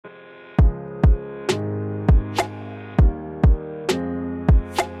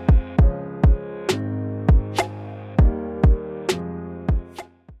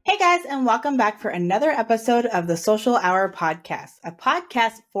guys, and welcome back for another episode of the Sewcial Hour podcast, a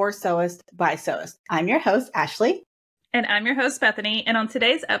podcast for sewists by sewists. I'm your host, Ashley. And I'm your host, Bethany. And on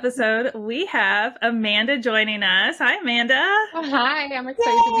today's episode, we have Amanda joining us. Hi, Amanda. Oh, hi. I'm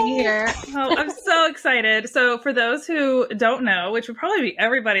excited to be here. Oh, I'm so excited. So for those who don't know, which would probably be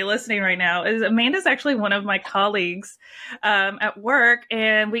everybody listening right now, is Amanda's actually one of my colleagues at work.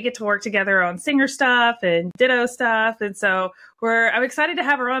 And we get to work together on singer stuff and ditto stuff. And so I'm excited to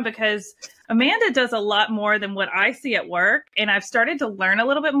have her on because Amanda does a lot more than what I see at work. And I've started to learn a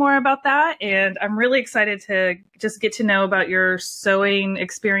little bit more about that. And I'm really excited to just get to know about your sewing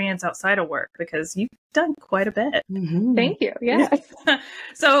experience outside of work because you've done quite a bit. Mm-hmm. Thank you. Yes.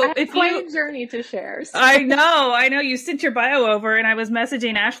 So it's quite a journey to share. So. I know. You sent your bio over and I was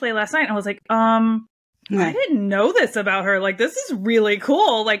messaging Ashley last night and I was like, I didn't know this about her. Like, this is really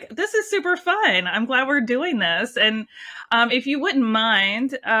cool. Like, this is super fun. I'm glad we're doing this. And if you wouldn't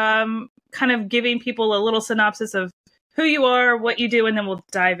mind, kind of giving people a little synopsis of who you are, what you do, and then we'll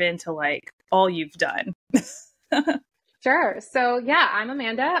dive into like all you've done. Sure. So yeah, I'm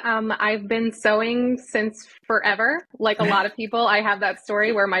Amanda. I've been sewing since forever. Like a lot of people, I have that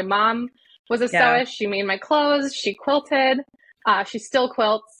story where my mom was a sewist. She made my clothes. She quilted. She still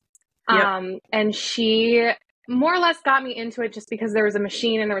quilts. And she more or less got me into it just because there was a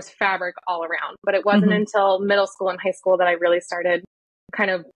machine and there was fabric all around. But it wasn't until middle school and high school that I really started kind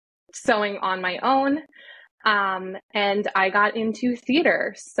of sewing on my own. And I got into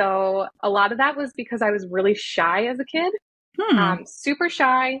theater. So a lot of that was because I was really shy as a kid, super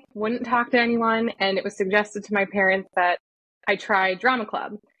shy, wouldn't talk to anyone. And it was suggested to my parents that I try drama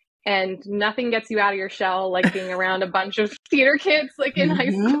club. And nothing gets you out of your shell like being around a bunch of theater kids like in high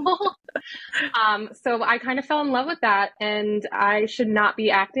school. So I kind of fell in love with that, and I should not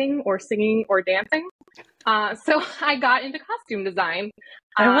be acting or singing or dancing. So I got into costume design.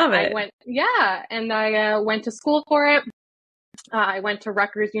 I love it. And I went to school for it. I went to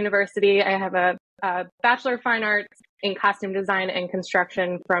Rutgers University. I have a Bachelor of Fine Arts in Costume Design and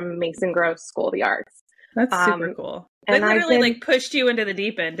Construction from Mason Gross School of the Arts. That's super cool. They literally like pushed you into the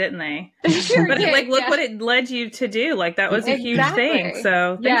deep end, didn't they? Sure but did, look what it led you to do. Like that was a huge thing.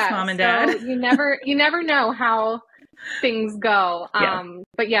 So thanks, Mom and Dad. So you never know how things go.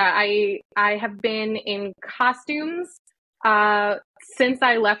 But yeah, I have been in costumes since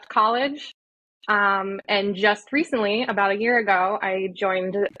I left college. And just recently, about a year ago, I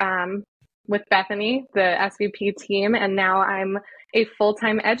joined with Bethany, the SVP team, and now I'm a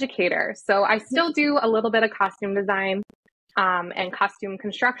full-time educator. So I still do a little bit of costume design and costume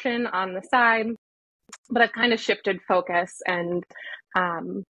construction on the side, but I've kind of shifted focus and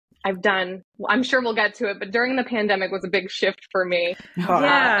I've done, I'm sure we'll get to it, but during the pandemic was a big shift for me.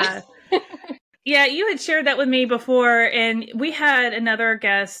 Yeah. Yeah, you had shared that with me before, and we had another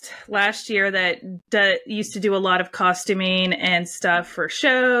guest last year that used to do a lot of costuming and stuff for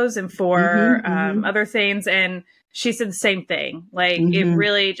shows and for other things, and she said the same thing. Like, it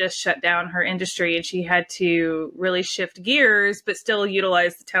really just shut down her industry, and she had to really shift gears, but still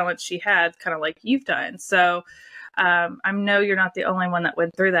utilize the talent she had, kind of like you've done. So I know you're not the only one that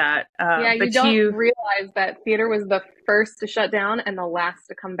went through that. Yeah, but you don't realize that theater was the first to shut down and the last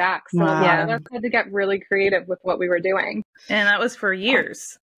to come back. So a lot of us had to get really creative with what we were doing. And that was for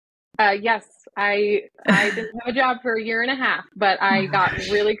years. Yes, I didn't have a job for a year and a half, but I got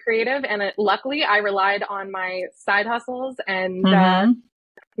really creative. And luckily, I relied on my side hustles and,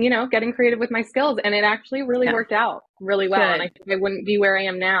 getting creative with my skills. And it actually really worked out really well. Good. And I think I wouldn't be where I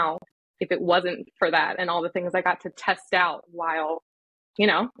am now if it wasn't for that and all the things I got to test out while,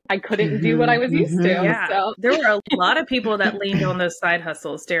 I couldn't do what I was used to. Yeah. So there were a lot of people that leaned on those side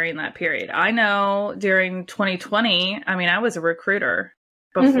hustles during that period. I know during 2020, I was a recruiter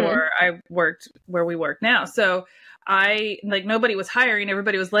before I worked where we work now. So nobody was hiring,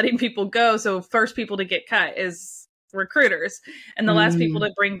 everybody was letting people go. So first people to get cut is recruiters, and the last people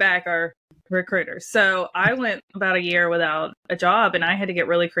to bring back are recruiters. So I went about a year without a job, and I had to get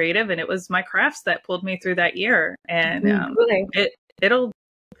really creative, and it was my crafts that pulled me through that year. And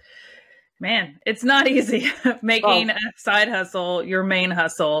it's not easy making a side hustle your main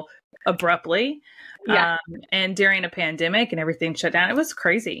hustle abruptly. And during a pandemic and everything shut down, it was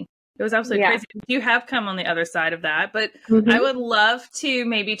crazy. It was absolutely crazy. You have come on the other side of that, but I would love to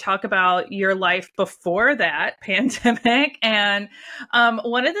maybe talk about your life before that pandemic. And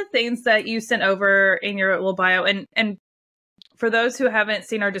one of the things that you sent over in your little bio, and for those who haven't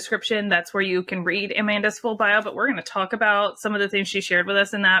seen our description, that's where you can read Amanda's full bio, but we're going to talk about some of the things she shared with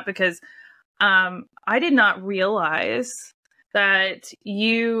us in that, because I did not realize that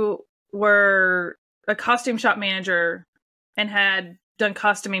you were a costume shop manager and had done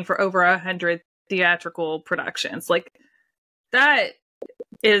costuming for over 100 theatrical productions. Like, that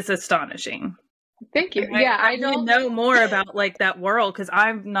is astonishing. Thank you. I don't know more about like that world, because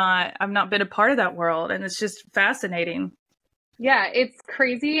I've not been a part of that world, and it's just fascinating. Yeah, it's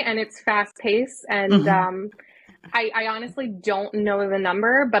crazy and it's fast paced, and I honestly don't know the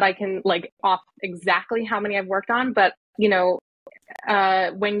number, but I can like off exactly how many I've worked on. But you know,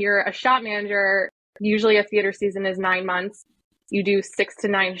 when you're a shop manager, usually a theater season is 9 months. You do 6 to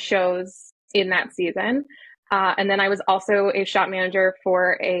 9 shows in that season. And then I was also a shop manager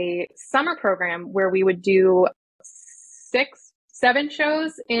for a summer program where we would do 6, 7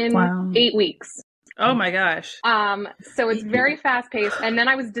 shows in 8 weeks. Oh my gosh. So it's very fast paced. And then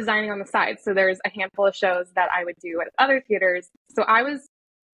I was designing on the side. So there's a handful of shows that I would do at other theaters. So I was,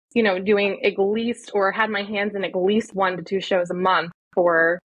 you know, doing at least, or had my hands in at least 1 to 2 shows a month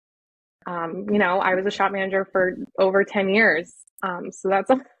for, you know, I was a shop manager for over 10 years. So that's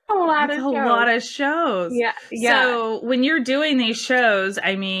a lot of shows. Yeah. So when you're doing these shows,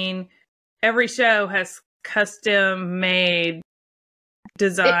 I mean, every show has custom made,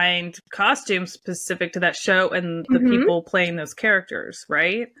 designed costumes specific to that show and the people playing those characters,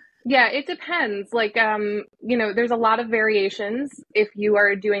 right? Yeah, it depends. Like, you know, there's a lot of variations. If you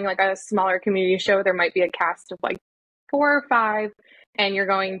are doing like a smaller community show, there might be a cast of like 4 or 5. And you're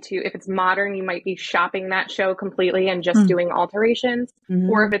going to, if it's modern, you might be shopping that show completely and just doing alterations.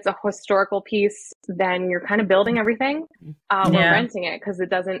 Or if it's a historical piece, then you're kind of building everything or renting it because it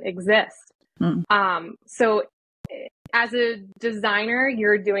doesn't exist. So as a designer,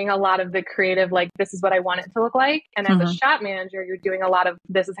 you're doing a lot of the creative, like, this is what I want it to look like. And as a shop manager, you're doing a lot of,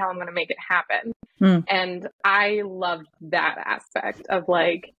 this is how I'm going to make it happen. And I loved that aspect of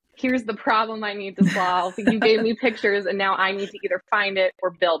like, here's the problem I need to solve. You gave me pictures and now I need to either find it or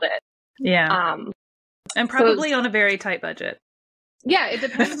build it. Yeah. And probably on a very tight budget. Yeah, it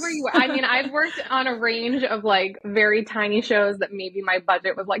depends where you are. I mean, I've worked on a range of like very tiny shows that maybe my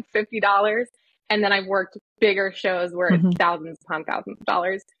budget was like $50. And then I've worked bigger shows where it's thousands upon thousands of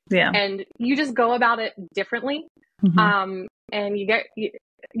dollars. Yeah. And you just go about it differently. And you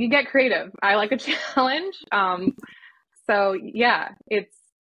get creative. I like a challenge. So yeah,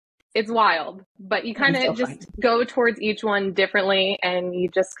 it's wild, but you kind of just go towards each one differently and you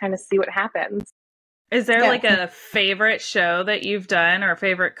just kind of see what happens. Is there like a favorite show that you've done or a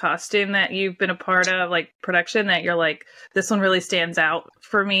favorite costume that you've been a part of, like production, that you're like, this one really stands out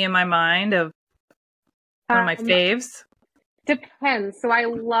for me in my mind of one of my faves? Depends. So I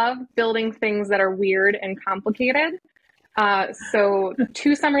love building things that are weird and complicated. So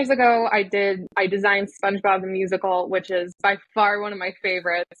 2 summers ago, I designed SpongeBob the Musical, which is by far one of my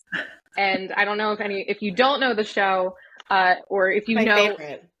favorites. And I don't know if you don't know the show, or if you know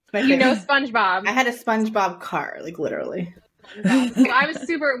SpongeBob. I had a SpongeBob car, like literally. So I was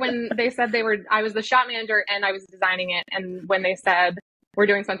super, when they said I was the shop manager and I was designing it. And when they said we're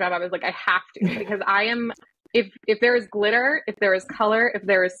doing SpongeBob, I was like, I have to, because I am, if there is glitter, if there is color, if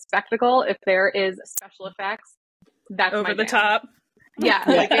there is spectacle, if there is special effects, that's over the top. Yeah.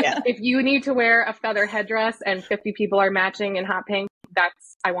 If you need to wear a feather headdress and 50 people are matching in hot pink,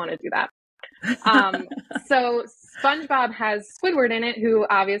 I want to do that. So SpongeBob has Squidward in it, who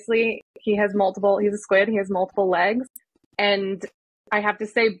obviously he's a squid. He has multiple legs. And I have to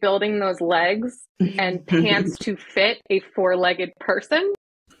say, building those legs and pants to fit a 4-legged person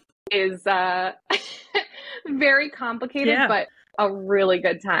is very complicated, but a really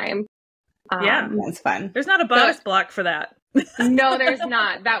good time. That's fun. There's not a bonus block for that. No, there's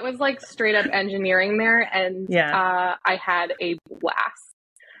not. That was like straight up engineering there, and I had a blast.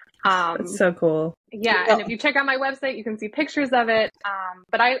 That's so cool. Yeah, and if you check out my website, you can see pictures of it.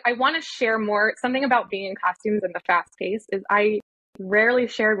 But I want to share more. Something about being in costumes and the fast pace is I rarely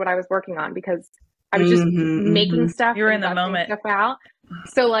shared what I was working on because I was just making stuff. You were in the moment. Stuff out.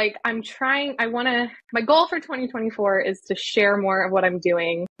 So like my goal for 2024 is to share more of what I'm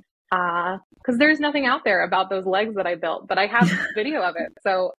doing. Because there's nothing out there about those legs that I built, but I have video of it.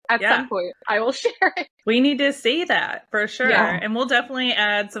 So at some point I will share it. We need to see that for sure. Yeah. And we'll definitely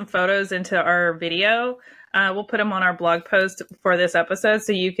add some photos into our video. We'll put them on our blog post for this episode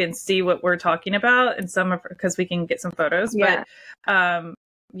so you can see what we're talking about and because we can get some photos. Yeah.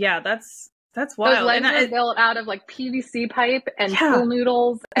 But that's wild. Those legs are built out of like PVC pipe and pool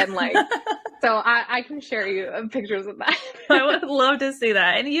noodles and like, so I can share you pictures of that. I would love to see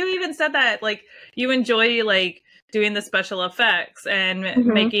that. And you even said that like you enjoy like doing the special effects and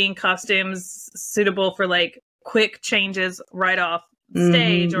making costumes suitable for like quick changes right off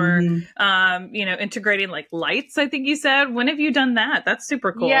stage or, you know, integrating like lights, I think you said. When have you done that? That's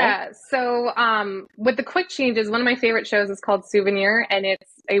super cool. Yeah. So with the quick changes, one of my favorite shows is called Souvenir, and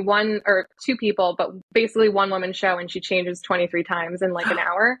it's a one or two people, but basically one woman show, and she changes 23 times in like an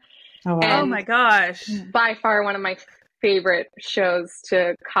hour. Oh, wow. Oh my gosh. By far one of my favorite shows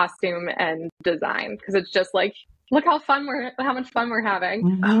to costume and design, because it's just like, look how much fun we're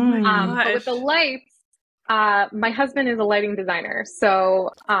having. Oh my gosh. But with the lights, my husband is a lighting designer,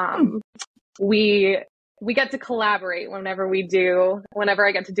 so we get to collaborate whenever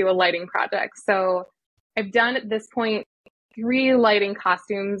I get to do a lighting project. So I've done at this point 3 lighting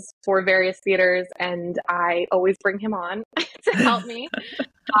costumes for various theaters, and I always bring him on to help me.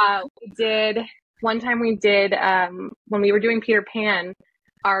 One time we did when we were doing Peter Pan,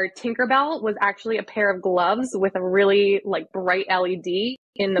 our Tinkerbell was actually a pair of gloves with a really like bright LED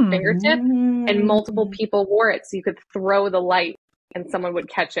in the fingertip, and multiple people wore it, so you could throw the light and someone would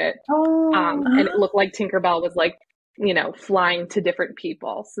catch it. And it looked like Tinkerbell was like, you know, flying to different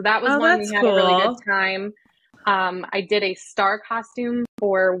people. So that was one we had a really good time. I did a star costume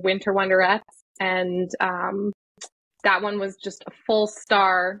for Winter Wonderettes, and that one was just a full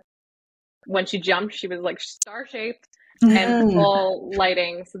star. When she jumped, she was like star shaped and full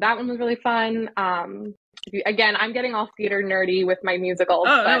lighting. So that one was really fun. Again, I'm getting all theater nerdy with my musicals.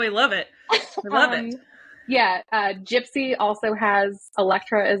 Oh, no, we love it. We love it. Yeah. Gypsy also has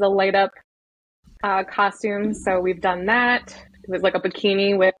Electra as a light up costume. So we've done that. It was like a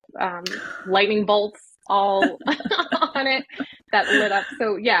bikini with lightning bolts all on it that lit up.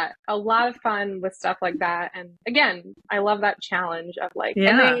 So yeah, a lot of fun with stuff like that. And again, I love that challenge of like,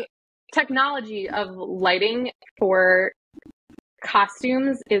 and the technology of lighting for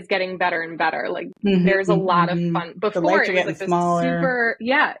costumes is getting better and better. Like there's a lot of fun. Before it was like this super,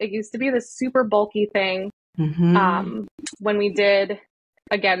 it used to be this super bulky thing. When we did,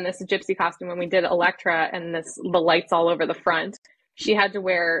 again, this gypsy costume, when we did Electra and the lights all over the front, she had to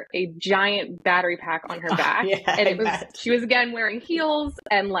wear a giant battery pack on her back. And she was again wearing heels,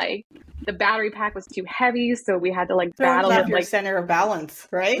 and like the battery pack was too heavy, so we had to like battle with your like center of balance,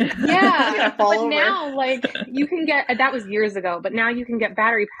 right? Yeah. But now like you can get, that was years ago, but now you can get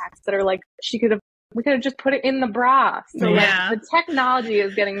battery packs that are like, we could have just put it in the bra. So like the technology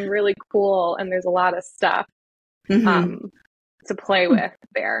is getting really cool, and there's a lot of stuff to play with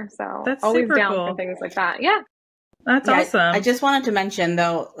there. So that's always super down cool for things like that. Yeah. That's awesome. I just wanted to mention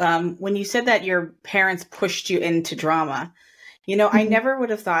though, when you said that your parents pushed you into drama, you know, I never would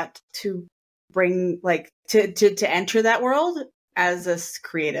have thought to bring like to enter that world as a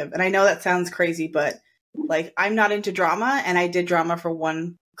creative. And I know that sounds crazy, but like I'm not into drama, and I did drama for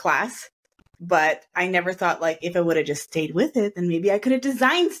one class, but I never thought like if I would have just stayed with it, then maybe I could have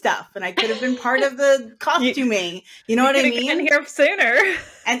designed stuff and I could have been part of the costuming. You know what I mean? Get here sooner.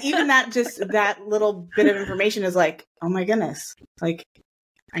 And even that little bit of information is like, oh my goodness, like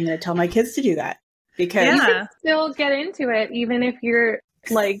I'm going to tell my kids to do that, because you can still get into it, even if you're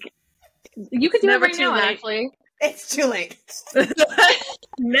like, you could do it right now, actually. It's too late.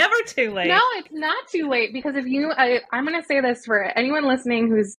 Never too late. No, it's not too late, because if you, I'm going to say this for anyone listening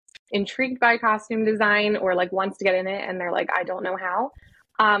who's intrigued by costume design or like wants to get in it and they're like, I don't know how.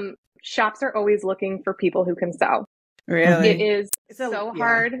 Shops are always looking for people who can sew. Really? It is so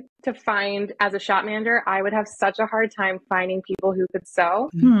hard to find. As a shop manager, I would have such a hard time finding people who could sew.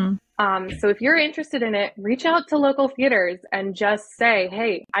 So if you're interested in it, reach out to local theaters and just say,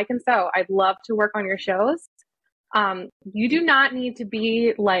 hey, I can sew. I'd love to work on your shows. You do not need to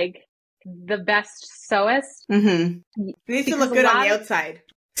be like the best sewist. You need to look good on the outside.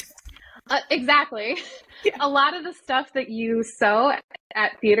 Exactly. A lot of the stuff that you sew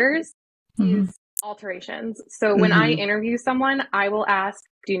at theaters is alterations. So when I interview someone, I will ask,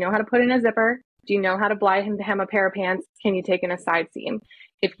 do you know how to put in a zipper? Do you know how to hem a pair of pants? Can you take in a side seam?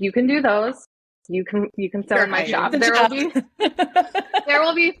 If you can do those, you can sew in my shop. There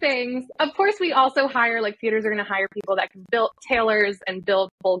will be things. Of course, we also hire, like theaters are going to hire people that can build tailors and build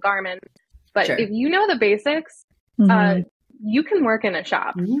full garments. But if you know the basics, you can work in a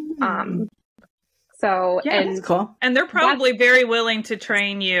shop. So, and that's cool. And they're probably very willing to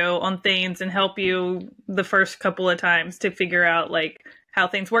train you on things and help you the first couple of times to figure out like how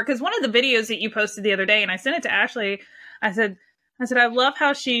things work. Because one of the videos that you posted the other day, and I sent it to Ashley, I said, I love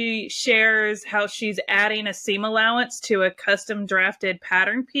how she shares how she's adding a seam allowance to a custom drafted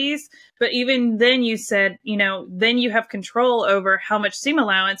pattern piece. But even then you said, you know, then you have control over how much seam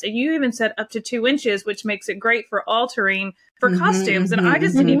allowance. And you even said up to 2 inches, which makes it great for altering for costumes. And I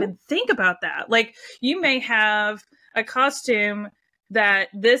just didn't even think about that. Like you may have a costume that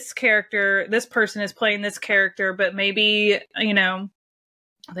this person is playing this character, but maybe, you know,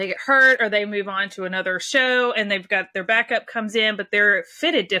 they get hurt or they move on to another show and they've got their backup comes in, but they're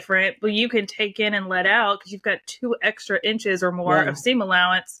fitted different. Well, you can take in and let out because you've got 2 extra inches or more of seam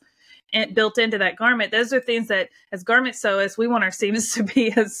allowance and built into that garment. Those are things that as garment sewists, we want our seams to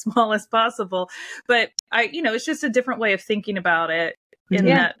be as small as possible. But it's just a different way of thinking about it in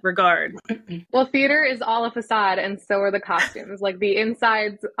that regard. Well, theater is all a facade and so are the costumes. Like the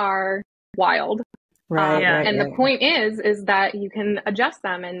insides are wild. Right. And the point is that you can adjust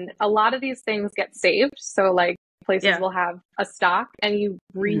them, and a lot of these things get saved. So like places will have a stock and you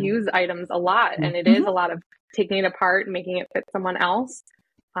reuse items a lot. And it is a lot of taking it apart and making it fit someone else.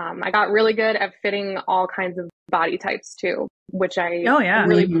 I got really good at fitting all kinds of body types too, which I'm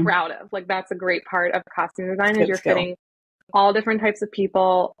really proud of. Like that's a great part of costume design is you're fitting all different types of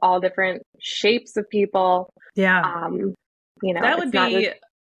people, all different shapes of people. Yeah. That would be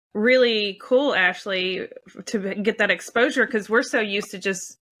really cool, Ashley, to get that exposure because we're so used to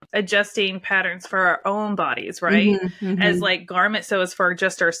just adjusting patterns for our own bodies, right? As like garment sews for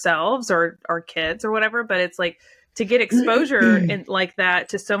just ourselves or our kids or whatever. But it's like to get exposure in like that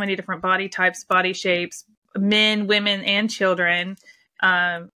to so many different body types, body shapes, men, women, and children.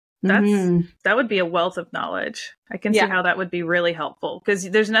 That would be a wealth of knowledge. I can see how that would be really helpful because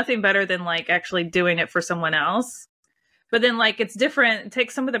there's nothing better than like actually doing it for someone else. But then like it's different, it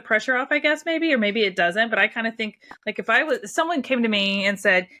takes some of the pressure off, I guess, maybe, or maybe it doesn't. But I kind of think like if someone came to me and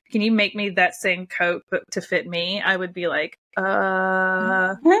said, can you make me that same coat but to fit me? I would be like,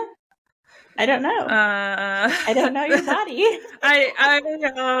 I don't know. I don't know your body.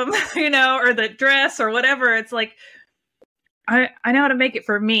 Or the dress or whatever. It's like, I know how to make it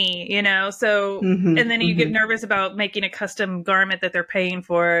for me, so, and then you get nervous about making a custom garment that they're paying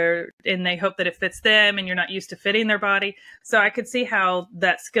for and they hope that it fits them and you're not used to fitting their body. So I could see how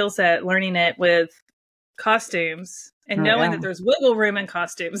that skill set, learning it with costumes and knowing that there's wiggle room in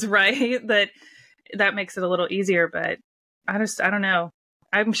costumes, right? That makes it a little easier, but I don't know.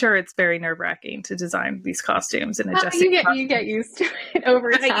 I'm sure it's very nerve-wracking to design these costumes and adjusting. You get used to it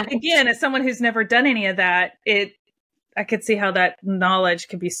over time. Again, as someone who's never done any of that, I could see how that knowledge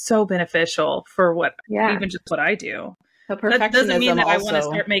could be so beneficial for even just what I do. That doesn't mean that I want to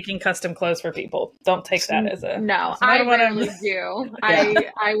start making custom clothes for people. Don't take that as a... No, I rarely do.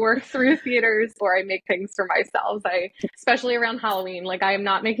 I work through theaters or I make things for myself. Especially around Halloween. Like I am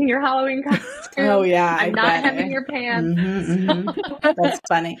not making your Halloween costume. Oh yeah. I'm not hemming your pants. That's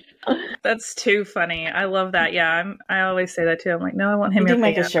funny. That's too funny. I love that. Yeah. I always say that too. I'm like, no, I won't hem your pants.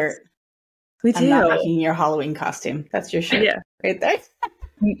 We can make a shirt. We do. I'm not making your Halloween costume. That's your shirt. Yeah. Right there.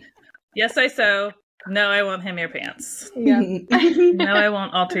 Yes, I sew. No, I won't hem your pants. Yeah. No, I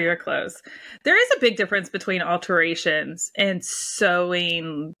won't alter your clothes. There is a big difference between alterations and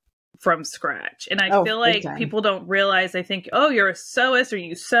sewing from scratch. And I feel like people don't realize, they think, oh, you're a sewist or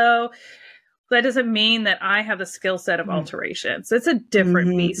you sew. That doesn't mean that I have the skill set of alterations. It's a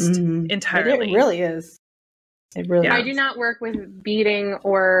different beast entirely. It really is. It really is. I do not work with beading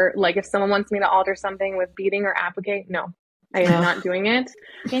or like if someone wants me to alter something with beading or applique. No, I am not doing it.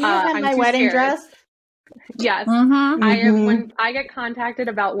 Can you have my wedding dress? Yes. When I get contacted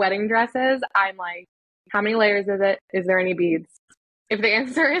about wedding dresses, I'm like, how many layers is it? Is there any beads? If the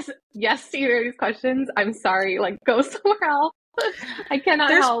answer is yes to either of these questions, I'm sorry, like go somewhere else. I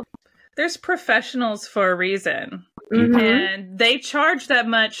cannot help. There's professionals for a reason. And they charge that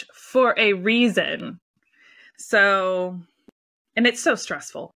much for a reason. So, and it's so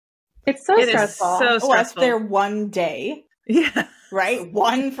stressful. It's so stressful. So stressful. Well, it's their one day. Yeah. Right?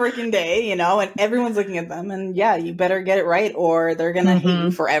 One freaking day, and everyone's looking at them and you better get it right or they're going to hate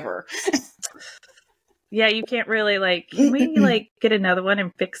you forever. Yeah, you can't really can we get another one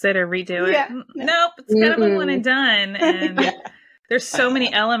and fix it or redo it? Yeah. Nope, it's kind of a one and done. And there's so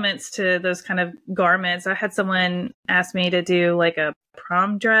many elements to those kind of garments. I had someone ask me to do like a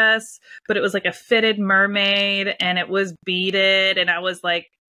prom dress, but it was like a fitted mermaid and it was beaded and I was like,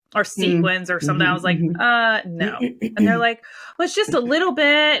 or sequins or something. I was like, no. And they're like, well, it's just a little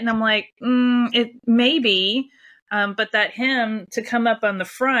bit. And I'm like, it maybe. But that hem to come up on the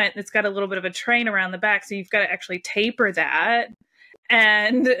front, it's got a little bit of a train around the back. So you've got to actually taper that.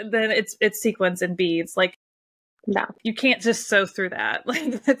 And then it's sequins and beads. Like, no, you can't just sew through that.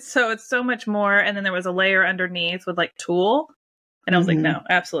 Like it's so much more. And then there was a layer underneath with like tulle. And I was like, no,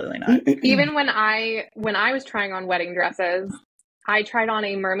 absolutely not. Even when I was trying on wedding dresses, I tried on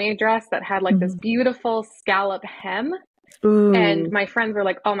a mermaid dress that had like this beautiful scallop hem. Ooh. And my friends were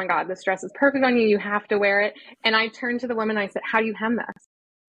like, oh my God, this dress is perfect on you. You have to wear it. And I turned to the woman and I said, how do you hem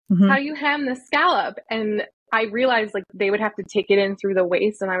this? How do you hem the scallop? And I realized like they would have to take it in through the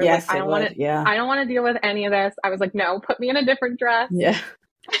waist. And I was like, I don't want to deal with any of this. I was like, no, put me in a different dress. Yeah.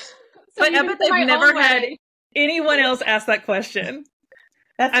 But I bet they've never had anyone else ask that question.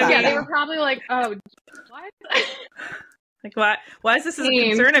 They were probably like, oh, what? Like, why is this a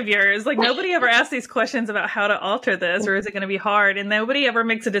concern of yours? Like, nobody ever asks these questions about how to alter this, or is it going to be hard? And nobody ever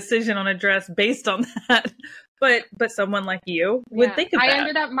makes a decision on a dress based on that. But someone like you would think of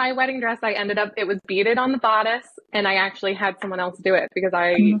that. My wedding dress, it was beaded on the bodice, and I actually had someone else do it because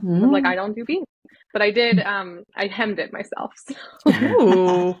I was like, I don't do beads. But I did, I hemmed it myself. So.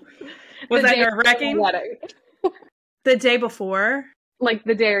 Ooh. Was that nerve-wracking? The day before? Like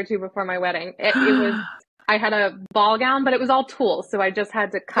the day or two before my wedding. It was, I had a ball gown, but it was all tulle. So I just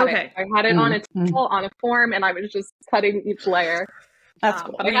had to cut it. I had it on a tulle, on a form, and I was just cutting each layer. That's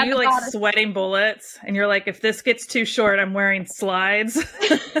cool. Are you like sweating bullets? And you're like, if this gets too short, I'm wearing slides.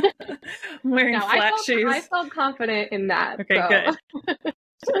 I'm wearing flat shoes. I felt confident in that. Okay, good.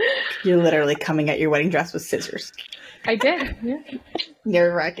 You're literally coming at your wedding dress with scissors. I did. Yeah.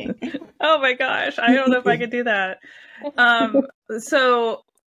 Nerve-wracking. Oh my gosh. I don't know if I could do that. So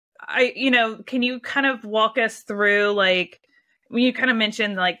can you kind of walk us through, like, when you kind of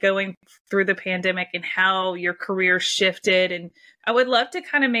mentioned like going through the pandemic and how your career shifted, and I would love to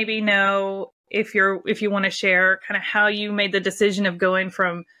kind of maybe know if you want to share kind of how you made the decision of going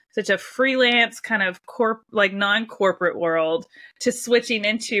from such a freelance kind of non-corporate world to switching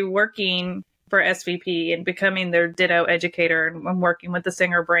into working for SVP and becoming their Ditto educator and working with the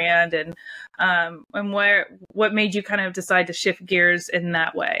Singer brand, and what made you kind of decide to shift gears in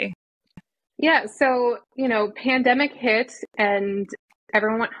that way? Yeah. So, pandemic hit and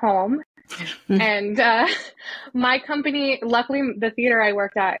everyone went home. And my company, luckily the theater I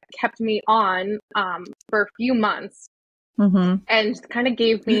worked at kept me on for a few months and kind of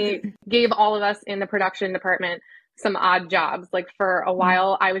gave all of us in the production department some odd jobs. Like for a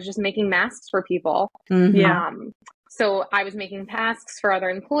while, I was just making masks for people. So I was making masks for other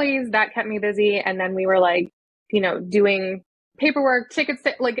employees. That kept me busy. And then we were like, doing paperwork, tickets,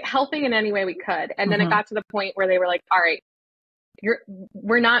 like helping in any way we could. And then it got to the point where they were like, all right,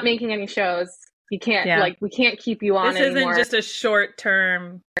 we're not making any shows. You can't we can't keep you on anymore. This isn't just a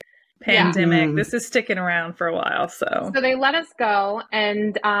short-term pandemic. This is sticking around for a while. So they let us go,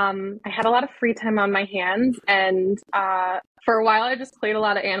 and I had a lot of free time on my hands, and for a while I just played a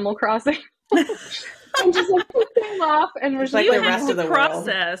lot of Animal Crossing. And just like came off and was like the rest of the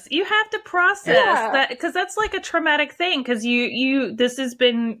process. You have to process that, because that's like a traumatic thing, because you this has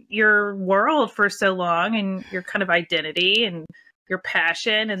been your world for so long and your kind of identity and your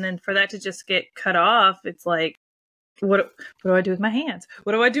passion, and then for that to just get cut off, it's like, what do I do with my hands?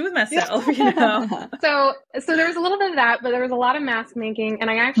 What do I do with myself? So there was a little bit of that, but there was a lot of mask making, and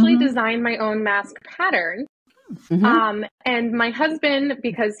I actually designed my own mask pattern. And my husband,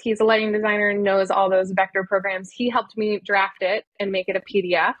 because he's a lighting designer and knows all those vector programs, he helped me draft it and make it a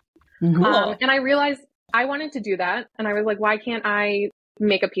PDF. And I realized I wanted to do that. And I was like, why can't I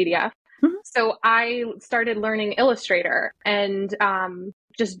make a PDF? So I started learning Illustrator, and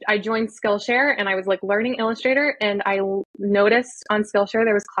I joined Skillshare, and I was like learning Illustrator, and I noticed on Skillshare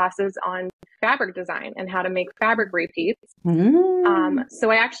there was classes on fabric design and how to make fabric repeats. So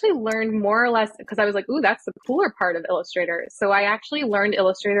I actually learned more or less, because I was like, ooh, that's the cooler part of Illustrator. So I actually learned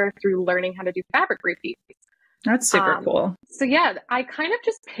Illustrator through learning how to do fabric repeats. That's super cool. So yeah, I kind of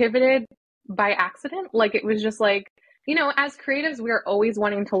just pivoted by accident. Like it was just like, as creatives, we're always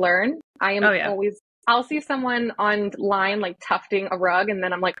wanting to learn. I am always, I'll see someone online like tufting a rug, and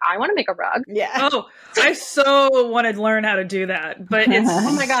then I'm like, I want to make a rug. Yeah. Oh, I so want to learn how to do that, but it's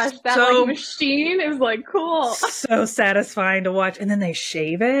oh my gosh, that machine is like cool. So satisfying to watch, and then they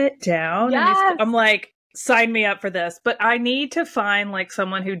shave it down. Yes. And I'm like, sign me up for this. But I need to find like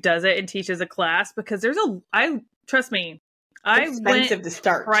someone who does it and teaches a class, because trust me, expensive to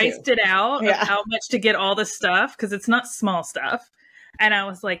start. Priced it out of how much to get all the stuff, because it's not small stuff. And I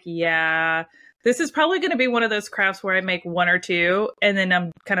was like, yeah, this is probably going to be one of those crafts where I make one or two and then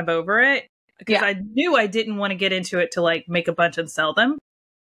I'm kind of over it, because I knew I didn't want to get into it to like make a bunch and sell them.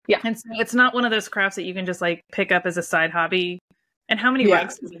 Yeah. And so it's not one of those crafts that you can just like pick up as a side hobby. And how many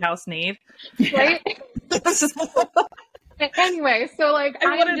rugs does the house need? Right. Anyway, so like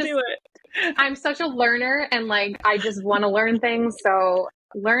I want to do it. I'm such a learner, and like I just want to learn things. So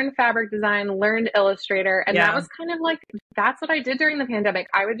learned fabric design, learned Illustrator, and that was kind of like, that's what I did during the pandemic.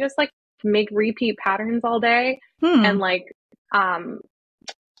 I would just like make repeat patterns all day. And like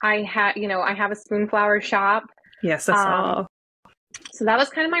I have a spoonflower shop. Yes, that's all. So that was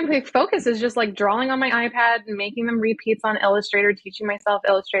kind of my big focus, is just like drawing on my iPad and making them repeats on Illustrator, teaching myself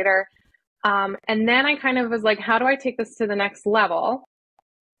Illustrator. And then I kind of was like, how do I take this to the next level?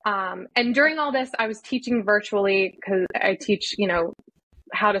 And during all this, I was teaching virtually, because I teach,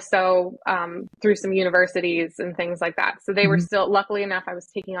 how to sew through some universities and things like that. So they were still, luckily enough, I was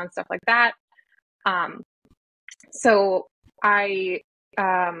taking on stuff like that. So I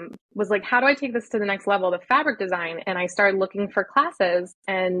was like, how do I take this to the next level, the fabric design? And I started looking for classes,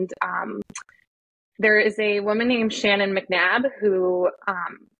 and there is a woman named Shannon McNabb who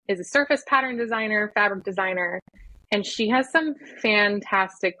is a surface pattern designer, fabric designer, and she has some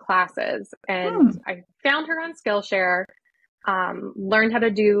fantastic classes. And I found her on Skillshare, learned how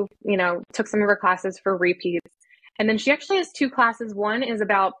to do, took some of her classes for repeats. And then she actually has 2 classes. One is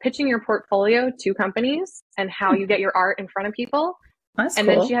about pitching your portfolio to companies and how you get your art in front of people. That's and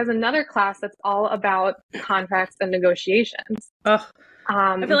cool. Then she has another class that's all about contracts and negotiations. Oh,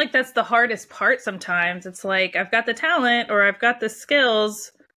 I feel like that's the hardest part sometimes. It's like, I've got the talent or I've got the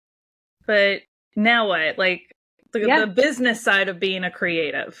skills, but now what? Like the business side of being a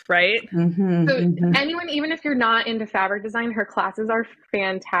creative, right? Anyone, even if you're not into fabric design, her classes are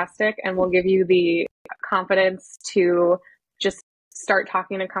fantastic and will give you the confidence to just start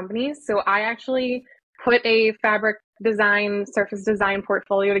talking to companies. So I actually put a fabric design, surface design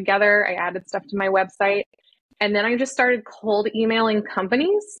portfolio together. I added stuff to my website. And then I just started cold emailing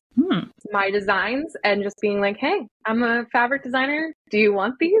companies, my designs, and just being like, hey, I'm a fabric designer. Do you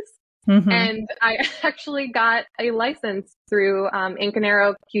want these? And I actually got a license through Ink and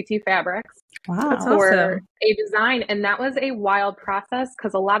Arrow QT Fabrics for a design. And that was a wild process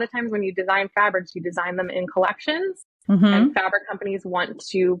because a lot of times when you design fabrics, you design them in collections, and fabric companies want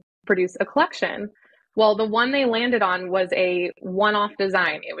to produce a collection. Well, the one they landed on was a one-off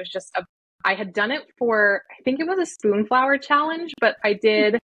design. It was just I had done it for, I think it was a spoonflower challenge, but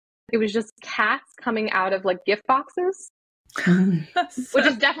it was just cats coming out of like gift boxes. Which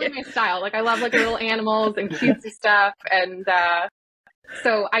is definitely my style. Like I love like little animals and cutesy stuff. And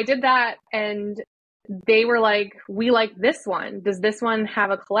so I did that, and they were like, we like this one. Does this one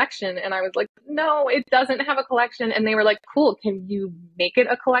have a collection? And I was like, no, it doesn't have a collection. And they were like, cool, can you make it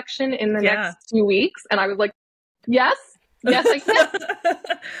a collection in the next few weeks? And I was like, yes, I can.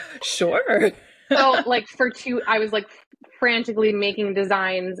 Sure. So like I was like frantically making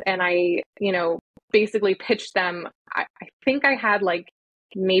designs, and I, basically pitched them. I think I had like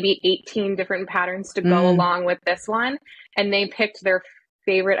maybe 18 different patterns to go along with this one, and they picked their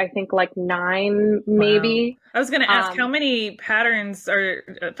favorite, I think like 9 maybe. I was going to ask how many patterns or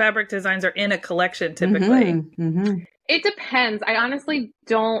fabric designs are in a collection typically? It depends. I honestly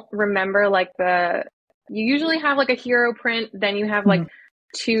don't remember. Like you usually have like a hero print, then you have like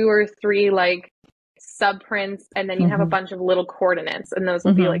 2 or 3 like sub prints, and then you have a bunch of little coordinates, and those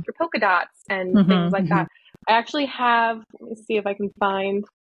will be like your polka dots and things like that. I actually have, let me see if I can find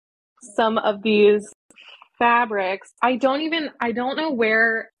some of these fabrics. I don't know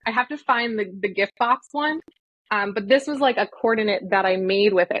where, I have to find the gift box one. But this was like a coordinate that I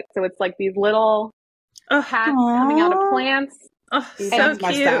made with it. So it's like these little hats coming out of plants. Oh, that's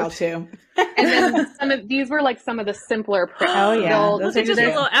my style too. And then these were like some of the simpler prints. Oh yeah, those are just a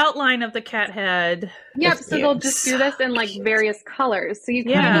little outline of the cat head. Yep. So they'll just do this in like various colors. So you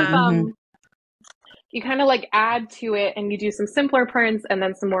kind of like add to it, and you do some simpler prints and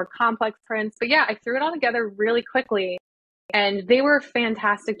then some more complex prints. But yeah, I threw it all together really quickly, and they were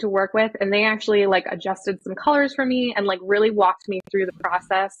fantastic to work with. And they actually like adjusted some colors for me and like really walked me through the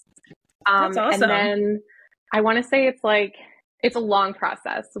process. That's awesome. And then I want to say it's a long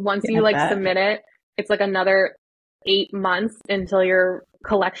process. Once you like submit it, it's like another 8 months until your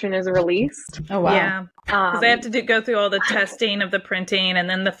collection is released. Oh wow. Yeah. Because they have to go through all the testing of the printing and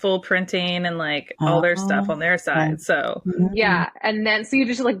then the full printing and like all their stuff on their side. So yeah. And then so you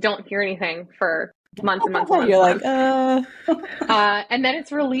just like don't hear anything for months and months. You're like, and then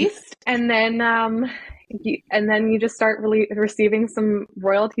it's released, and then you just start receiving some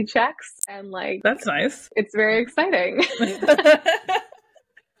royalty checks, and like that's nice. It's very exciting.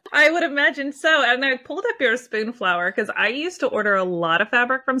 I would imagine so. And I pulled up your Spoonflower because I used to order a lot of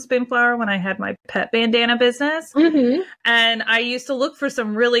fabric from Spoonflower when I had my pet bandana business. And I used to look for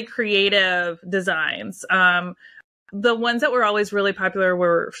some really creative designs. The ones that were always really popular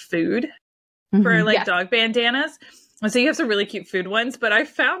were food for like dog bandanas. And so you have some really cute food ones, but I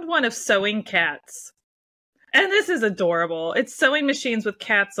found one of sewing cats. And this is adorable. It's sewing machines with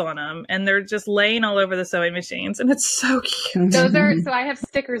cats on them, and they're just laying all over the sewing machines, and it's so cute. So I have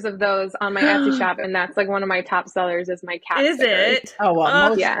stickers of those on my Etsy shop, and that's like one of my top sellers is my cat Is stickers. it? Oh,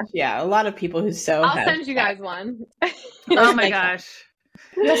 well, yeah. A lot of people who sew. I'll send you guys one. Oh my gosh.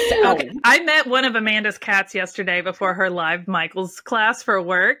 Okay. I met one of Amanda's cats yesterday before her live Michael's class for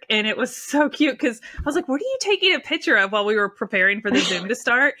work, and it was so cute because I was like, what are you taking a picture of while we were preparing for the Zoom to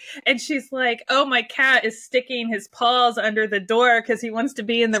start? And she's like, oh, my cat is sticking his paws under the door because he wants to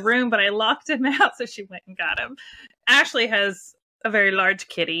be in the room, but I locked him out. So she went and got him. Ashley has a very large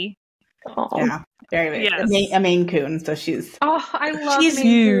kitty. Oh. Yeah, very yes. a Maine Coon. So she's I love she's Maine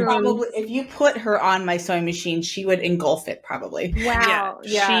Coons. Probably if you put her on my sewing machine, she would engulf it probably. Wow,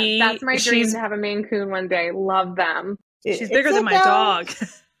 yeah, that's my dream to have a Maine Coon one day. Love them. She's bigger than my dog.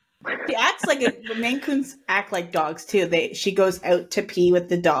 She acts like Maine Coons act like dogs too. She goes out to pee with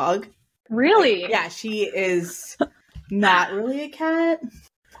the dog. Really? Yeah, she is not really a cat.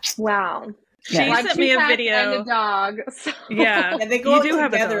 Wow. She sent me a video and a dog. So. Yeah, and they go out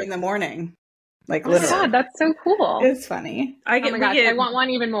together in the morning. Like literally. Oh my God, that's so cool. It's funny. I want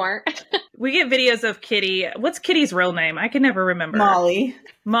one even more. We get videos of Kitty. What's Kitty's real name? I can never remember.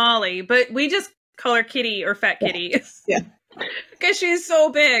 Molly, but we just call her Kitty or Fat Kitty. Yeah. Because she's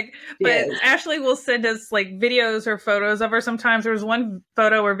so big. But Ashley will send us like videos or photos of her sometimes. There was one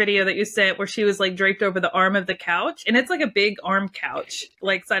photo or video that you sent where she was like draped over the arm of the couch. And it's like a big arm couch,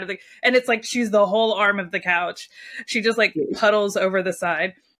 like side of the, and it's like she's the whole arm of the couch. She just like puddles over the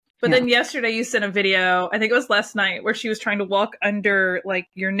side. But then yesterday you sent a video, I think it was last night, where she was trying to walk under like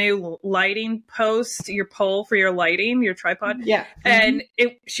your new lighting post, your pole for your lighting, your tripod. Yeah. And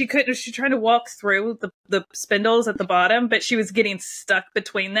she trying to walk through the spindles at the bottom, but she was getting stuck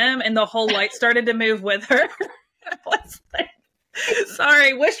between them and the whole light started to move with her. I was like,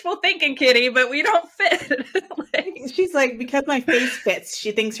 sorry, wishful thinking, Kitty, but we don't fit. She's like, because my face fits,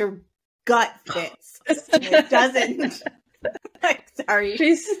 she thinks her gut fits. It doesn't. Sorry.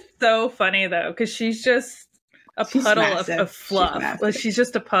 She's so funny though, because she's just a puddle of fluff. She's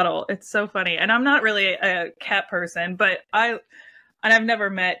just a puddle. It's so funny. And I'm not really a cat person, but I've never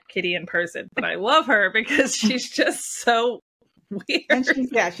met Kitty in person, but I love her because she's just so weird. And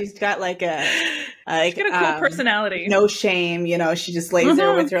she's got like she's got a cool personality. No shame, she just lays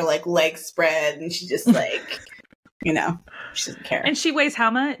there with her like legs spread and she just like, she doesn't care. And she weighs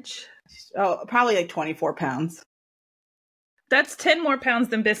how much? Oh, probably like 24 pounds. That's 10 more pounds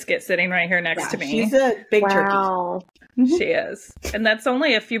than Biscuit sitting right here next to me. She's a big turkey. She is. And that's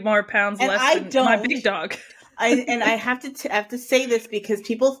only a few more pounds less than my big dog. I have to say this because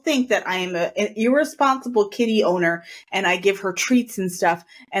people think that I am an irresponsible kitty owner and I give her treats and stuff.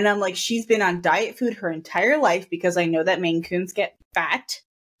 And I'm like, she's been on diet food her entire life because I know that Maine Coons get fat.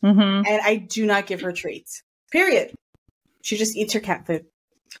 And I do not give her treats. Period. She just eats her cat food.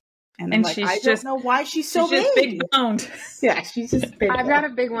 And like, I don't know why she's so big. Just big boned. Yeah, she's just big. I've got a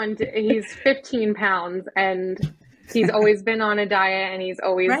big one. He's 15 pounds and he's always been on a diet and he's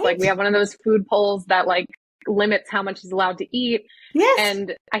always like, we have one of those food polls that like limits how much he's allowed to eat. Yes.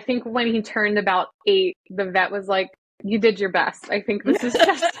 And I think when he turned about 8, the vet was like, you did your best. I think this is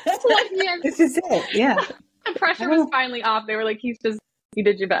just what he is. This is it. Yeah. The pressure was finally off. They were like, you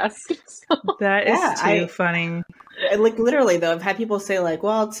did your best. So. That is too funny. Like literally though, I've had people say like,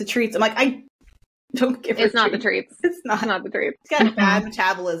 well, it's the treats. I'm like, I don't give her It's not the treats. It's not the treats. It's got a bad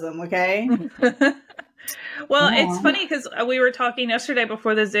metabolism, okay? Well, it's funny because we were talking yesterday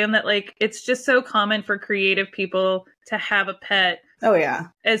before the Zoom that like, it's just so common for creative people to have a pet. Oh yeah.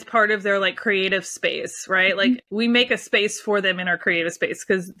 As part of their like creative space, right? Like we make a space for them in our creative space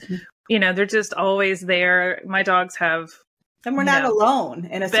because, they're just always there. My dogs have. And we're not alone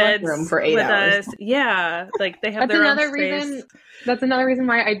in a sweat room for 8 hours. Yeah, like they have their own space. That's another reason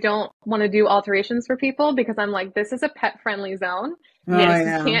why I don't want to do alterations for people because I'm like, this is a pet-friendly zone. You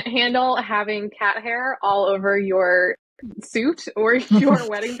can't handle having cat hair all over your suit or your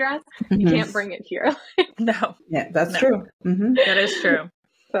wedding dress. You can't bring it here. No. Yeah, that's true. Mm-hmm. That is true.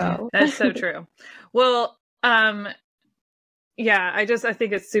 So that's so true. Well, I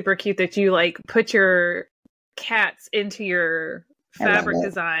think it's super cute that you like put your cats into your fabric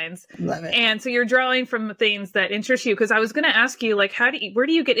designs. Love it. And so you're drawing from things that interest you. Because I was going to ask you, like, where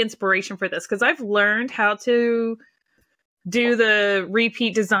do you get inspiration for this? Because I've learned how to do the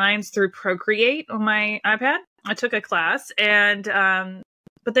repeat designs through Procreate on my iPad. I took a class and,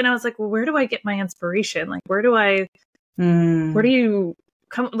 but then I was like, well, where do I get my inspiration? Like, where do you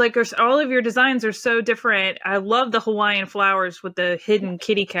come? Like, all of your designs are so different. I love the Hawaiian flowers with the hidden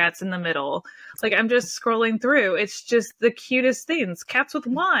kitty cats in the middle. Like, I'm just scrolling through. It's just the cutest things. Cats with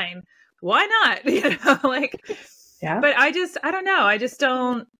wine. Why not? But I don't know. I just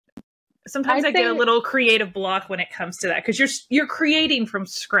don't. Sometimes I get a little creative block when it comes to that because you're creating from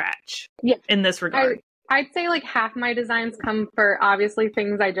scratch. Yeah. In this regard. I'd say like half my designs come for obviously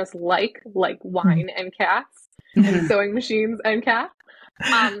things I just like wine and cats and sewing machines and cats.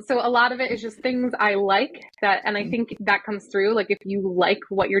 So a lot of it is just things I like that, and I think that comes through. Like if you like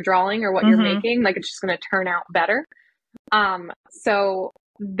what you're drawing or what you're making, like it's just going to turn out better. So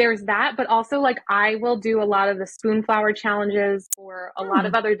there's that, but also like I will do a lot of the spoonflower challenges, or a lot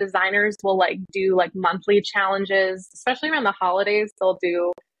of other designers will like do like monthly challenges, especially around the holidays. They'll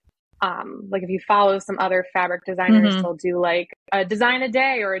do like if you follow some other fabric designers, they'll do like a design a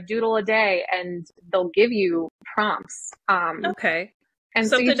day or a doodle a day, and they'll give you prompts. Okay. And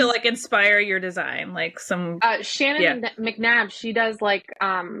something so to like inspire your design, like some Shannon McNabb, she does like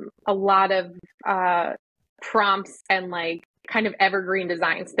a lot of prompts and like kind of evergreen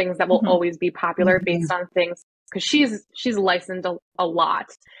designs, things that will always be popular based on things, because she's licensed a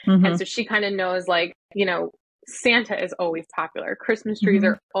lot. And so she kind of knows, like, you know, Santa is always popular, Christmas trees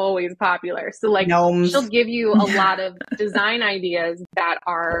are always popular, so like she'll give you a lot of design ideas that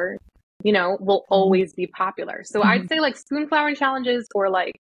are, you know, will always be popular. So I'd say like spoonflower challenges, or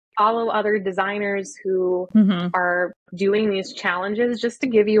like follow other designers who are doing these challenges, just to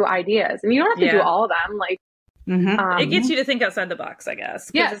give you ideas. And you don't have to do all of them. Like it gets you to think outside the box, I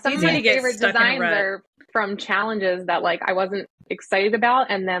guess. Yeah, some of my favorite designs are from challenges that like I wasn't excited about,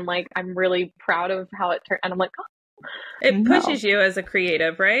 and then like I'm really proud of how it turned, and I'm like, oh, it pushes you as a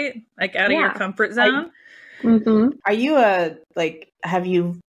creative, right? Like out of your comfort zone. Are you have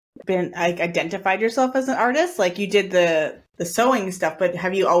you been like identified yourself as an artist? Like you did the sewing stuff, but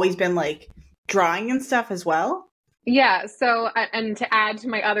have you always been like drawing and stuff as well? Yeah. So, and to add to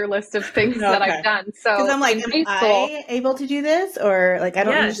my other list of things that I've done. So, because I'm like, am I able to do this? Or like, I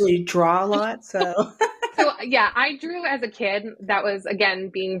don't usually draw a lot. So, yeah, I drew as a kid. That was,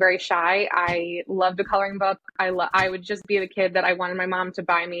 again, being very shy. I loved a coloring book. I would just be the kid that I wanted my mom to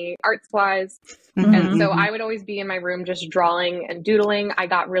buy me art supplies. And so I would always be in my room just drawing and doodling. I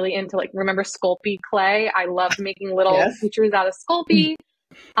got really into, like, remember Sculpey clay? I loved making little creatures out of Sculpey.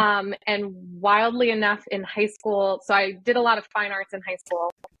 And wildly enough in high school, so I did a lot of fine arts in high school.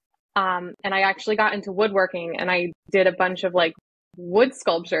 And I actually got into woodworking, and I did a bunch of like wood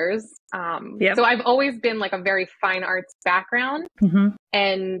sculptures. So I've always been like a very fine arts background.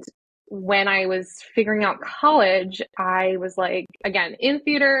 And when I was figuring out college, I was like, again, in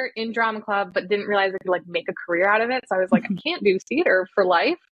theater, in drama club, but didn't realize I could like make a career out of it. So I was like, I can't do theater for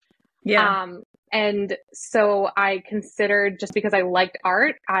life. And so I considered, just because I liked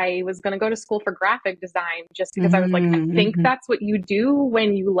art, I was going to go to school for graphic design, just because I was like, I think that's what you do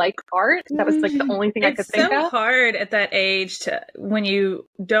when you like art. That was like the only thing I could think of. It's so hard at that age when you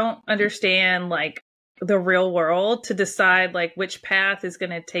don't understand like the real world, to decide like which path is going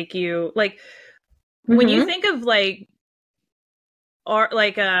to take you. Like when you think of like art,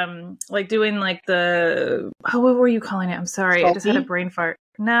 like doing like what were you calling it? I'm sorry. I just had a brain fart.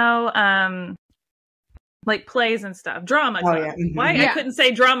 No, like plays and stuff, drama club. Why I couldn't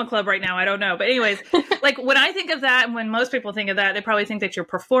say drama club right now, I don't know. But anyways, like when I think of that, and when most people think of that, they probably think that you're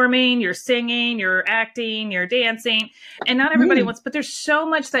performing, you're singing, you're acting, you're dancing, and not everybody wants. But there's so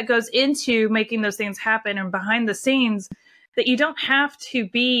much that goes into making those things happen, and behind the scenes, that you don't have to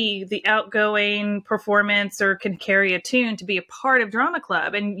be the outgoing performance or can carry a tune to be a part of drama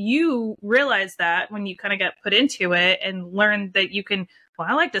club. And you realize that when you kind of got put into it and learned that you can. Well,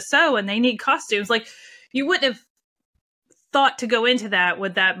 I like to sew, and they need costumes. Like, you wouldn't have thought to go into that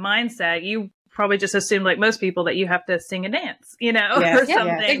with that mindset. You probably just assumed, like most people, that you have to sing and dance, you know, or something.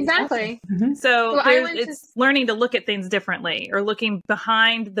 Yeah, exactly. So it's learning to look at things differently, or looking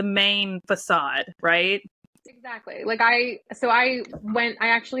behind the main facade, right? Exactly. Like I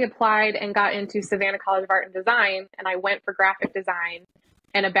actually applied and got into Savannah College of Art and Design, and I went for graphic design.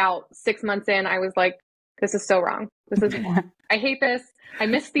 And about 6 months in, I was like, this is so wrong. I hate this. I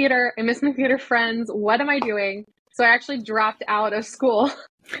miss theater. I miss my theater friends. What am I doing? So I actually dropped out of school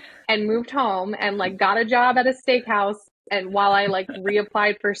and moved home and like got a job at a steakhouse. And while I like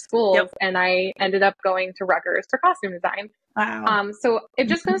reapplied for schools, and I ended up going to Rutgers for costume design. Wow. So it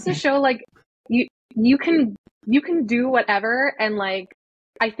just goes to show like you can do whatever. And like,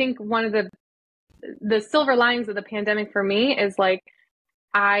 I think one of the silver linings of the pandemic for me is like,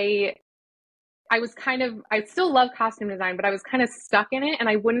 I still love costume design, but I was kind of stuck in it, and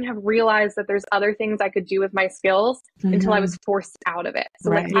I wouldn't have realized that there's other things I could do with my skills until I was forced out of it. So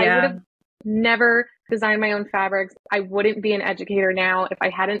like I would have never designed my own fabrics. I wouldn't be an educator now if I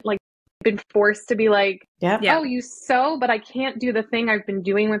hadn't like been forced to be like, oh, you sew, but I can't do the thing I've been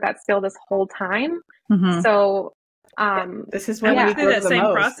doing with that skill this whole time. So this is when we through that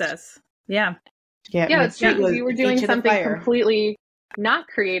same process. Yeah, it's true. You were doing something completely not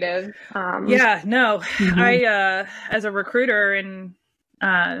creative. I as a recruiter in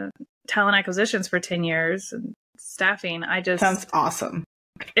talent acquisitions for 10 years, and staffing. Sounds awesome.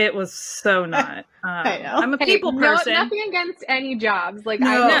 It was so not. I know. I'm a people person. Nothing against any jobs. Like, No.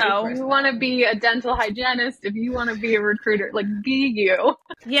 I know if you want to be a dental hygienist, if you want to be a recruiter, like, be you.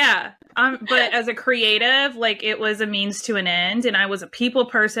 Yeah. But as a creative, like, it was a means to an end, and I was a people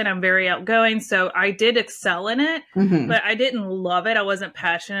person. I'm very outgoing, so I did excel in it, but I didn't love it. I wasn't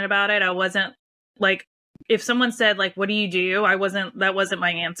passionate about it. I wasn't like, if someone said, like, what do you do? That wasn't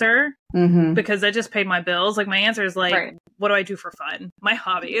my answer, because I just paid my bills. Like, my answer is like, what do I do for fun? My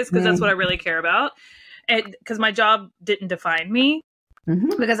hobbies, because that's what I really care about. And because my job didn't define me,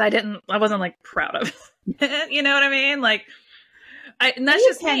 because I wasn't like proud of it. You know what I mean? Like, and that's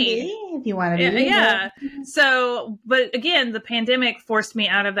just me. If you want to be. Yeah. So, but again, the pandemic forced me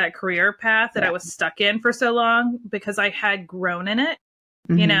out of that career path that I was stuck in for so long, because I had grown in it.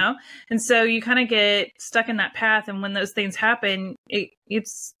 You know, and so you kind of get stuck in that path, and when those things happen,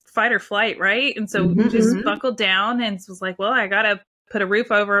 it's fight or flight, right? And so just buckled down and was like, well, I gotta put a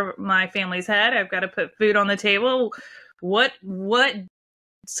roof over my family's head. I've got to put food on the table. What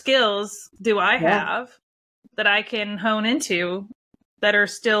skills do I have that I can hone into that are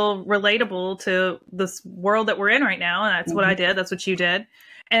still relatable to this world that we're in right now? And that's what I did. That's what you did.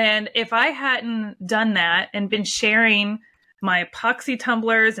 And if I hadn't done that and been sharing my epoxy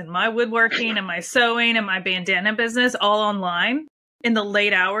tumblers and my woodworking and my sewing and my bandana business all online in the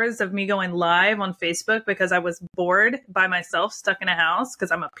late hours of me going live on Facebook, because I was bored by myself, stuck in a house,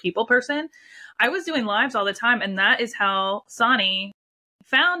 because I'm a people person, I was doing lives all the time. And that is how Sonny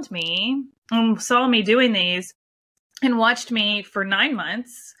found me and saw me doing these and watched me for 9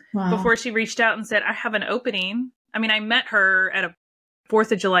 months before she reached out and said, I have an opening. I mean, I met her at a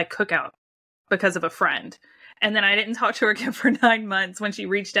 4th of July cookout because of a friend. And then I didn't talk to her again for 9 months when she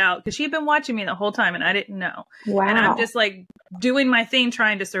reached out, because she had been watching me the whole time and I didn't know. Wow. And I'm just like doing my thing,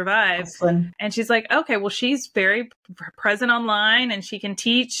 trying to survive. Excellent. And she's like, okay, well, she's very present online and she can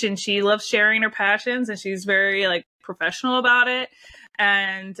teach and she loves sharing her passions and she's very like professional about it.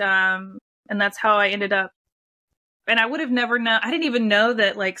 And that's how I ended up. And I would have never known. I didn't even know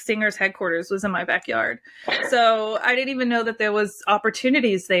that like Singer's headquarters was in my backyard. So I didn't even know that there was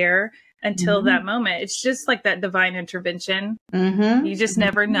opportunities there until that moment. It's just like that divine intervention. You just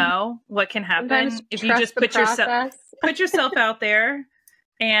never know what can happen if you just put yourself out there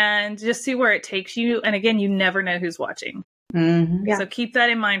and just see where it takes you. And again, you never know who's watching. So keep that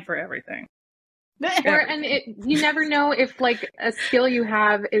in mind for everything. You never know if like a skill you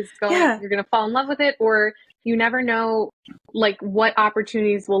have is you're going to fall in love with it, or you never know like what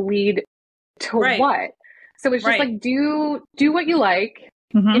opportunities will lead to what. So it's just like, do what you like.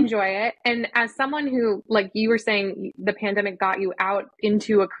 Enjoy it. And as someone who, like you were saying, the pandemic got you out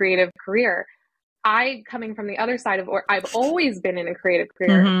into a creative career, I, coming from the other side of, or I've always been in a creative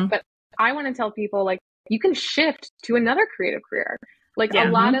career, but I want to tell people, like, you can shift to another creative career. Like a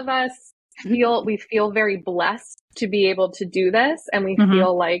lot of us we feel very blessed to be able to do this. And we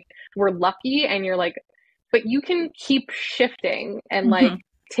feel like we're lucky, and you're like, but you can keep shifting and like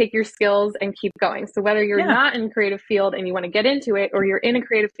take your skills and keep going. So whether you're not in a creative field and you want to get into it, or you're in a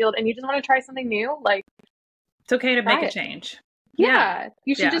creative field and you just want to try something new, like, it's okay to make a change.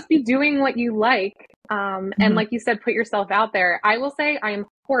 You should just be doing what you like. And like you said, put yourself out there. I will say I am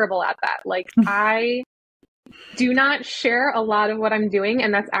horrible at that. Like I do not share a lot of what I'm doing.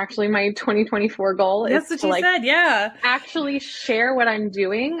 And that's actually my 2024 goal. That's what you said. Yeah. Actually share what I'm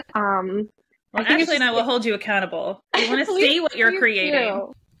doing. Well, Ashley and I will hold you accountable. We want to see what you're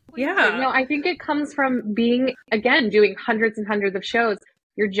creating. Yeah. No, I think it comes from doing hundreds and hundreds of shows.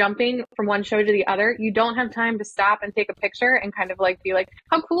 You're jumping from one show to the other. You don't have time to stop and take a picture and kind of like be like,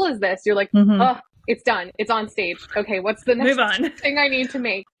 how cool is this? You're like, oh, it's done. It's on stage. Okay, what's the next thing I need to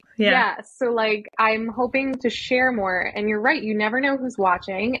make? Yeah. So like, I'm hoping to share more. And you're right. You never know who's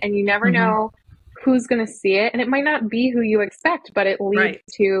watching, and you never know who's going to see it. And it might not be who you expect, but it leads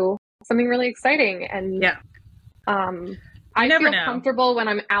to something really exciting. And I feel comfortable when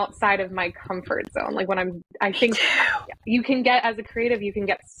I'm outside of my comfort zone. Like when I think you can get, as a creative, you can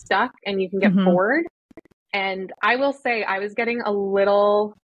get stuck and you can get bored. And I will say I was getting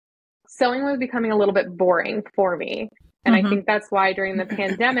sewing was becoming a little bit boring for me. And I think that's why during the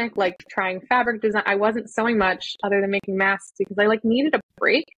pandemic, like trying fabric design, I wasn't sewing much other than making masks, because I like needed a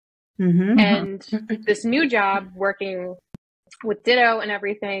break. And this new job working with Ditto and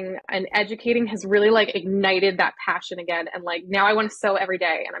everything and educating has really like ignited that passion again. And like, now I want to sew every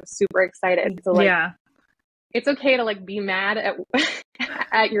day and I'm super excited. So like, it's okay to like be mad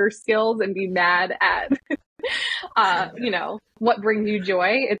at your skills and be mad at, what brings you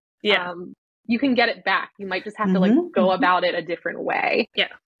joy. It's, you can get it back. You might just have to like go about it a different way. Yeah.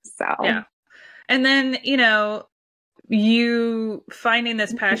 So, And then, you finding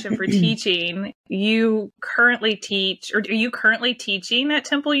this passion for teaching, you currently teach, or are you currently teaching at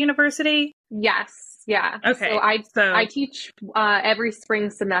Temple University? Yes. Yeah. Okay. So I teach every spring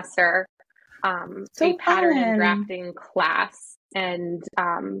semester a pattern and drafting class, and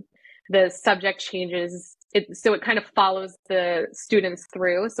the subject changes. So it kind of follows the students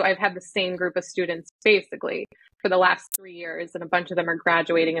through. So I've had the same group of students basically for the last 3 years, and a bunch of them are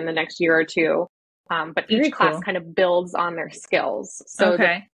graduating in the next year or two. But each class kind of builds on their skills. So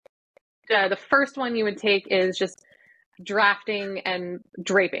the first one you would take is just drafting and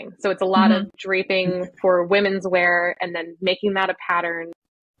draping. So it's a lot of draping for women's wear, and then making that a pattern,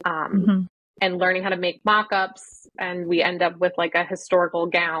 and learning how to make mock-ups. And we end up with like a historical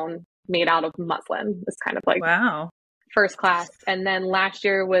gown made out of muslin. It's kind of like first class. And then last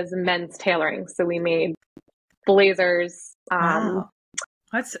year was men's tailoring. So we made blazers.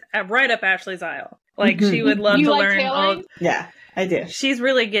 That's right up Ashley's aisle. Like she would love to learn all. Yeah, I do. She's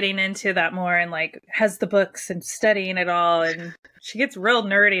really getting into that more, and like has the books and studying it all, and she gets real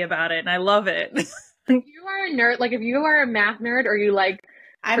nerdy about it, and I love it. If you are a nerd, like if you are a math nerd, or you like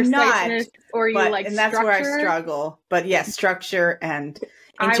I'm not, or you like, and that's where I struggle. But yes, structure and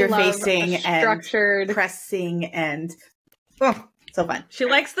interfacing and pressing and so fun. She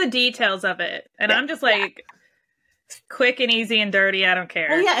likes the details of it, and I'm just like quick and easy and dirty. I don't care.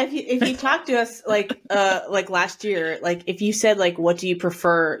 Well, yeah. If you talk to us like last year, like if you said like what do you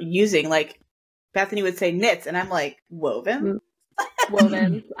prefer using, like Bethany would say knits, and I'm like woven.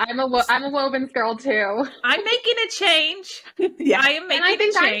 Woven. I'm a wovens girl too. I'm making a change. Yeah, I am making a change. And I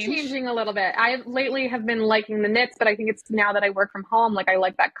think I'm changing a little bit. I lately have been liking the knits, but I think it's now that I work from home, like I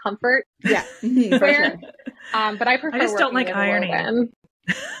like that comfort. Yeah, for sure. But I prefer. I just don't like ironing.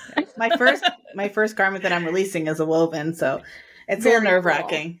 my first garment that I'm releasing is a woven, so it's a little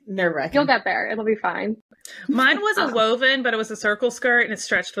nerve-wracking. You'll get there. It'll be fine. Mine was a woven, but it was a circle skirt and it's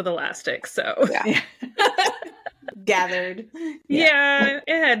stretched with elastic. So yeah. Gathered. Yeah,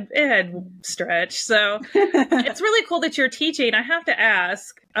 it had stretch. So it's really cool that you're teaching. I have to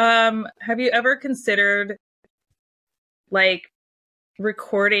ask, have you ever considered like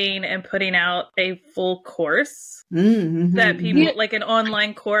recording and putting out a full course that people like an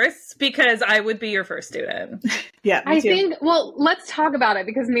online course? Because I would be your first student. Yeah, I think, well, let's talk about it,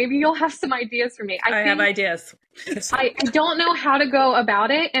 because maybe you'll have some ideas for me. I have ideas. I don't know how to go about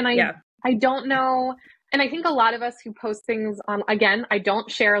it, and I don't know. And I think a lot of us who post things on, again, I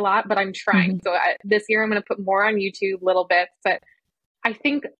don't share a lot, but I'm trying. So this year I'm going to put more on YouTube, little bits. But I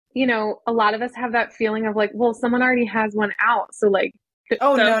think, a lot of us have that feeling of like, well, someone already has one out. So like,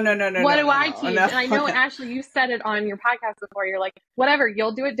 no. What do I teach? And I know, Ashley, you said it on your podcast before. You're like, whatever,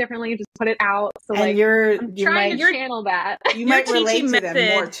 you'll do it differently. Just put it out. So like, I'm trying to channel that. You might relate to them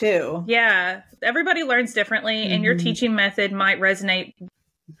more too. Yeah. Everybody learns differently, and your teaching method might resonate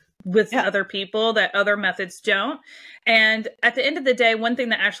with other people that other methods don't. And at the end of the day, one thing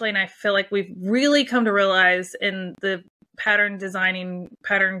that Ashley and I feel like we've really come to realize in the pattern designing,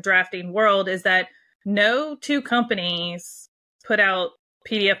 pattern drafting world is that no two companies put out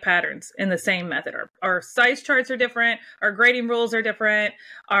PDF patterns in the same method. Our size charts are different. Our grading rules are different.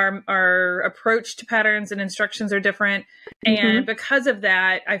 Our approach to patterns and instructions are different. And because of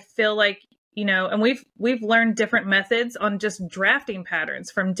that, I feel like, and we've learned different methods on just drafting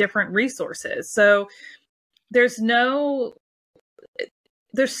patterns from different resources. So there's so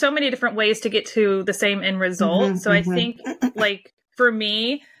many different ways to get to the same end result. So I think like for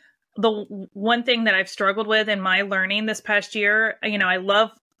me, the one thing that I've struggled with in my learning this past year, I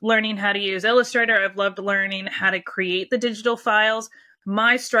love learning how to use Illustrator. I've loved learning how to create the digital files.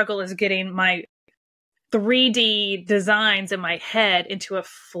 My struggle is getting my 3D designs in my head into a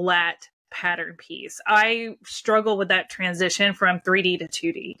flat pattern piece. I struggle with that transition from 3D to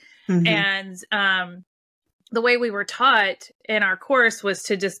 2D. And the way we were taught in our course was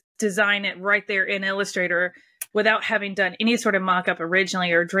to just design it right there in Illustrator without having done any sort of mock-up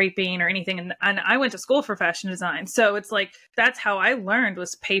originally or draping or anything. And I went to school for fashion design. So it's like, that's how I learned,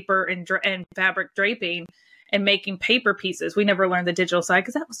 was paper and fabric draping and making paper pieces. We never learned the digital side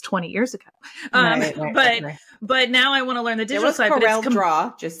because that was 20 years ago. But now I want to learn the digital side. Corel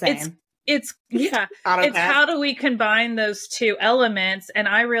Draw, just saying. It's how do we combine those two elements? And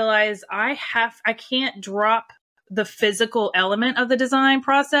I realize I can't drop the physical element of the design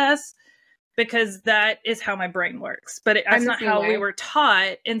process, because that is how my brain works, but that's not how we were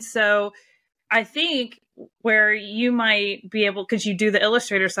taught. And so I think where you might be able, because you do the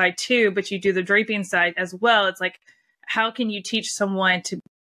Illustrator side too, but you do the draping side as well. It's like, how can you teach someone to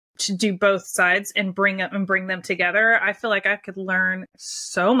to do both sides and bring them together. I feel like I could learn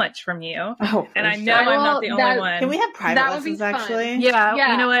so much from you. Oh, and I know I'm not the only one. Can we have private lessons actually? Yeah.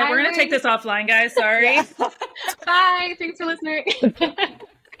 You know what? We're going to take this offline, guys. Sorry. Bye. Thanks for listening.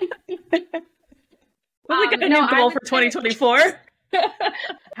 Well, we got a new goal for 2024.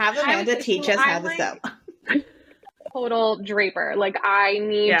 Have Amanda teach us how to sew. Total draper. Like I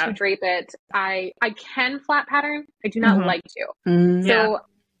need to drape it. I can flat pattern. I do not like to. So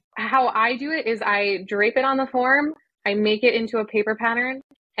how I do it is I drape it on the form. I make it into a paper pattern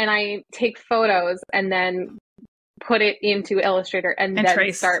and I take photos and then put it into Illustrator and then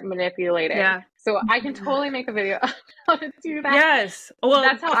trace. Start manipulating. Yeah. So I can totally make a video on how to do that. Yes. Well,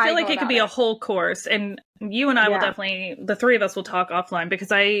 that's how I feel like it could be a whole course. And you and I will definitely, the three of us will talk offline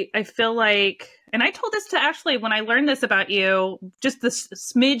because I feel like, and I told this to Ashley when I learned this about you, just the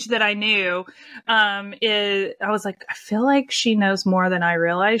smidge that I knew, I was like, I feel like she knows more than I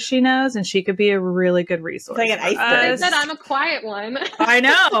realize she knows, and she could be a really good resource. Like an iceberg. I said I'm a quiet one. I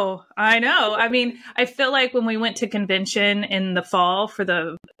know. I mean, I feel like when we went to convention in the fall for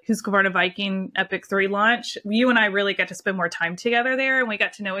the Husqvarna Viking Epic 3 launch, you and I really got to spend more time together there, and we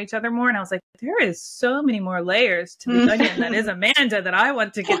got to know each other more. And I was like, there is so many more layers to the onion that is Amanda that I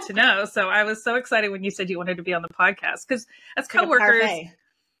want to get to know. So I was so excited when you said you wanted to be on the podcast, because as coworkers,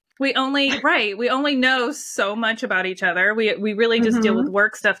 we only know so much about each other. We really just deal with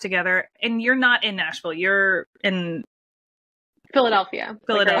work stuff together. And you're not in Nashville. You're in Philadelphia.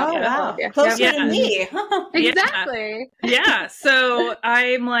 Oh, wow. Closer to me. Exactly. Yeah. So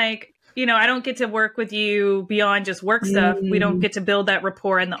I'm like, I don't get to work with you beyond just work stuff. We don't get to build that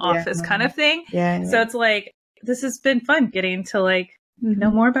rapport in the office kind of thing. Yeah. So it's like, this has been fun getting to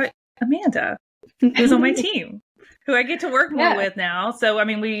know more about Amanda, who's on my team, who I get to work more with now. So, I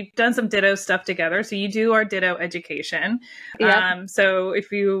mean, we've done some Ditto stuff together. So you do our Ditto education. So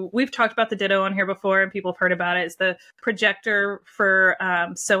we've talked about the Ditto on here before and people have heard about it. It's the projector for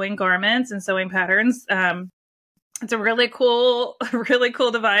sewing garments and sewing patterns. It's a really cool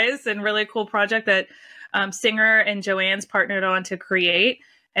device and really cool project that Singer and Joanne's partnered on to create.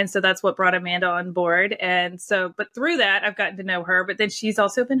 And so that's what brought Amanda on board. And so, but through that, I've gotten to know her. But then she's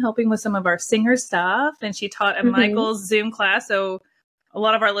also been helping with some of our Singer stuff. And she taught a Michael's Zoom class. So a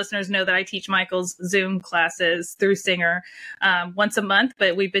lot of our listeners know that I teach Michael's Zoom classes through Singer once a month.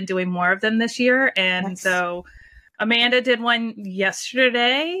 But we've been doing more of them this year. And so Amanda did one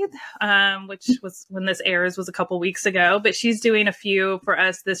yesterday, which was when this airs was a couple weeks ago. But she's doing a few for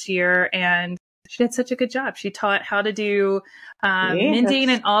us this year. And she did such a good job. She taught how to do mending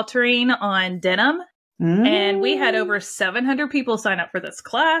and altering on denim. And we had over 700 people sign up for this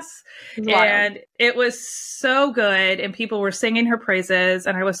class. And it was so good. And people were singing her praises.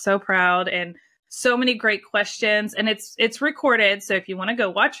 And I was so proud. And so many great questions. And it's recorded. So if you want to go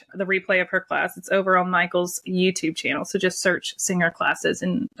watch the replay of her class, it's over on Michael's YouTube channel. So just search Singer classes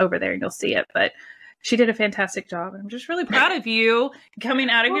and over there and you'll see it. But she did a fantastic job. I'm just really proud of you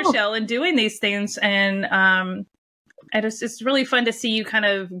coming out of your shell and doing these things. And it's really fun to see you kind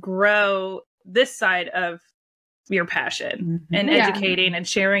of grow this side of your passion and educating and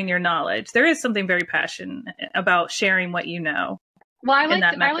sharing your knowledge. There is something very passionate about sharing what you know. Well,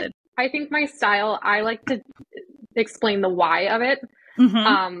 I think my style, I like to explain the why of it.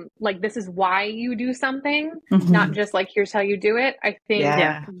 Like, this is why you do something, not just like, here's how you do it. I think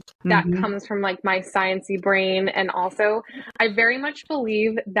that comes from like my sciencey brain. And also I very much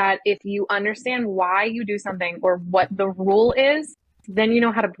believe that if you understand why you do something or what the rule is, then you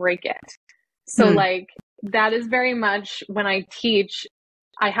know how to break it. So like, that is very much when I teach,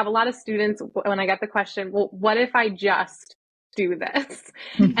 I have a lot of students when I get the question, well, what if I just do this?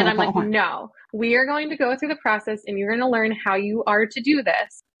 And I'm like, no, we are going to go through the process and you're going to learn how you are to do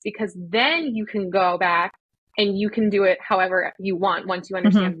this, because then you can go back and you can do it however you want once you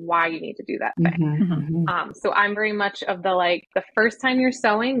understand why you need to do that thing. So I'm very much of the first time you're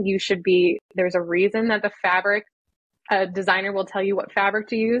sewing, there's a reason that the fabric, a designer will tell you what fabric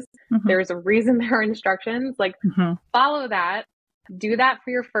to use. There's a reason there are instructions, follow that, do that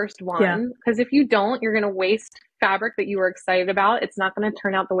for your first one. Because if you don't, you're going to waste fabric that you were excited about. It's not going to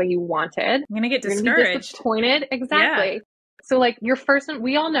turn out the way you wanted. I'm going to get discouraged. Disappointed. Exactly. Yeah. So your first one,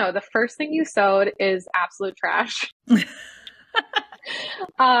 we all know the first thing you sewed is absolute trash.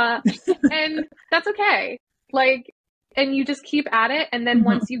 And that's okay. And you just keep at it. And then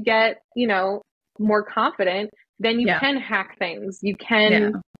once you get, more confident, then you can hack things. You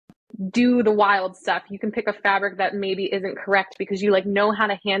can do the wild stuff. You can pick a fabric that maybe isn't correct because you know how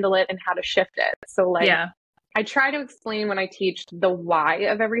to handle it and how to shift it. So I try to explain when I teach the why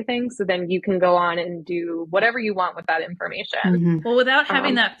of everything. So then you can go on and do whatever you want with that information. Well, without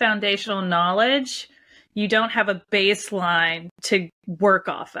having that foundational knowledge, you don't have a baseline to work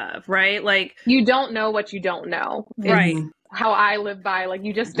off of, right? Like, you don't know what you don't know. Right. How I live by, like,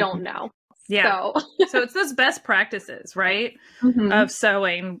 you just don't know. Yeah. So it's those best practices, right? Of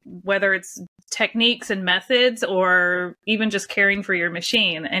sewing, whether it's techniques and methods or even just caring for your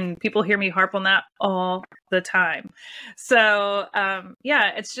machine. And people hear me harp on that all the time. So,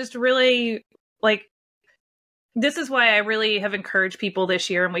 yeah, it's just really like, this is why I really have encouraged people this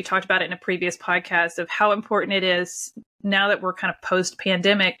year. And we talked about it in a previous podcast of how important it is now that we're kind of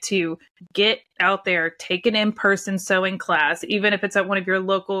post-pandemic to get out there, take an in-person sewing class, even if it's at one of your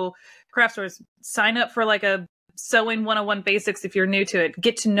local craft stores. Sign up for like a sewing 101 basics if you're new to it.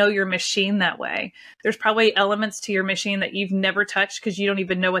 Get to know your machine that way. There's probably elements to your machine that you've never touched because you don't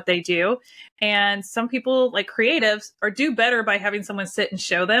even know what they do. And some people, like creatives, do better by having someone sit and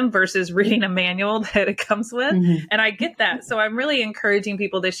show them versus reading a manual that it comes with. And I get that. So I'm really encouraging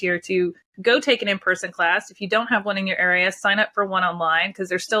people this year to go take an in-person class. If you don't have one in your area, sign up for one online because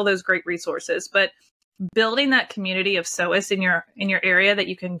there's still those great resources. But building that community of sewists in your area that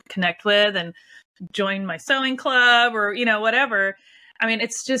you can connect with and join my sewing club or, you know, whatever. I mean,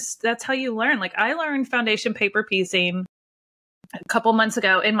 it's just, that's how you learn. Like I learned foundation paper piecing a couple months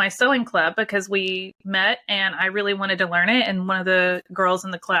ago in my sewing club because we met and I really wanted to learn it. And one of the girls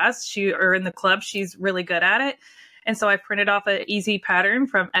in the class, in the club, she's really good at it. And so I printed off an easy pattern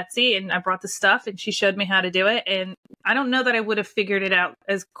from Etsy and I brought the stuff and she showed me how to do it. And I don't know that I would have figured it out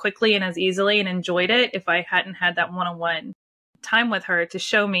as quickly and as easily and enjoyed it if I hadn't had that one-on-one time with her to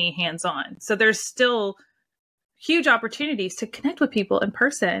show me hands-on. So there's still huge opportunities to connect with people in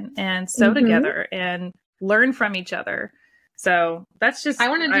person and sew together and learn from each other. So that's just, I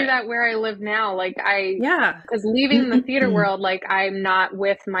want to do that where I live now. Like because leaving the theater world, like I'm not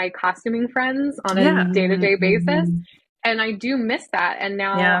with my costuming friends on a day-to-day basis. And I do miss that. And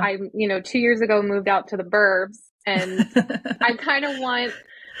now I'm, 2 years ago moved out to the burbs and I kind of want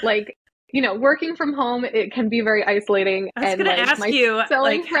like, working from home, it can be very isolating. I was going to ask you,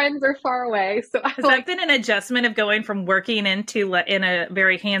 sewing friends are far away. So has that been an adjustment of going from working in a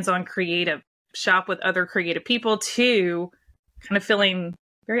very hands-on creative shop with other creative people to kind of feeling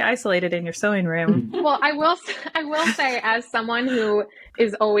very isolated in your sewing room? Well, I will say, as someone who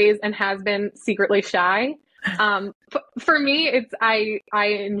is always and has been secretly shy, for me, it's I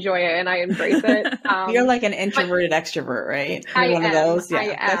enjoy it and I embrace it. You're like an introverted extrovert, right? You're one of those.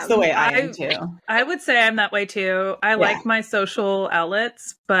 Yeah, that's the way I am too. I would say I'm that way too. I like my social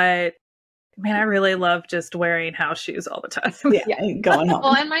outlets, but man, I really love just wearing house shoes all the time. Going home.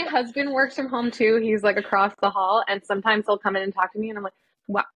 Well, and my husband works from home too. He's like across the hall, and sometimes he'll come in and talk to me, and I'm like,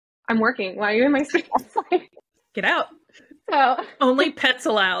 "Wow, I'm working. Why are you in my space?" Get out. So only pets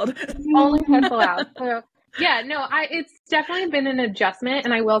allowed. Only pets allowed. So yeah, no, it's definitely been an adjustment,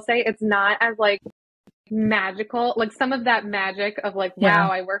 and I will say it's not as like magical. Like some of that magic of like, wow,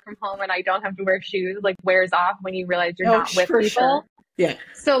 I work from home and I don't have to wear shoes, like wears off when you realize you're not with people. Sure. Yeah.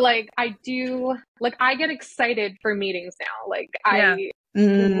 So like I get excited for meetings now. Like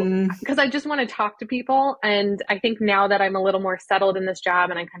because I just want to talk to people. And I think now that I'm a little more settled in this job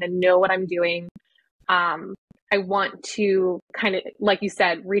and I kind of know what I'm doing, I want to kind of, like you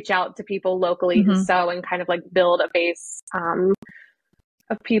said, reach out to people locally who sew and kind of like build a base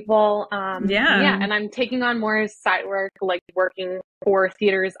of people. And I'm taking on more side work, like working for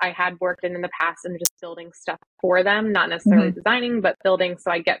theaters I had worked in the past and just building stuff for them, not necessarily designing, but building.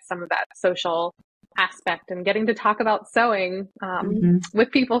 So I get some of that social aspect and getting to talk about sewing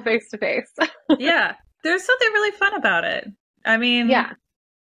with people face to face. Yeah. There's something really fun about it. I mean,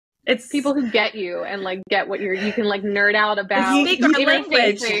 it's people who get you and like get what you can like nerd out about. You speak our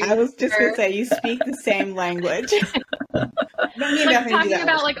language. I was just going to say, you speak the same language. Like talking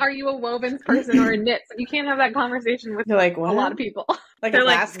about like, are you a wovens person or a knits? You can't have that conversation with like, a lot of people. Like they're a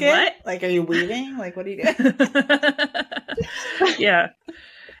basket? What? Like, are you weaving? Like, what are you doing? Yeah,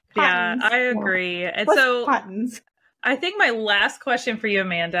 I agree. And so I think my last question for you,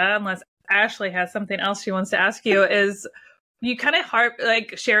 Amanda, unless Ashley has something else she wants to ask you, is you kind of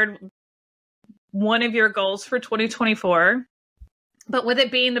shared one of your goals for 2024, but with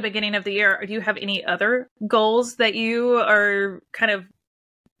it being the beginning of the year, do you have any other goals that you are kind of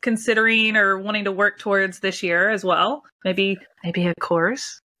considering or wanting to work towards this year as well? Maybe a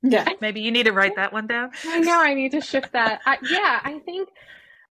course? Yeah. Maybe you need to write that one down. I know I need to shift that. I think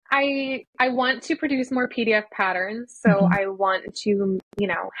I want to produce more PDF patterns. So I want to,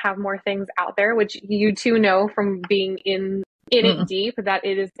 have more things out there, which you two know from being in it deep, that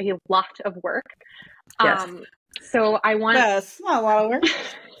it is a lot of work. Yes. So I want That's not a lot of work.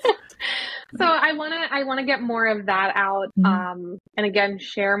 So I want to get more of that out, and again,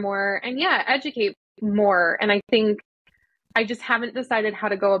 share more and educate more. And I think I just haven't decided how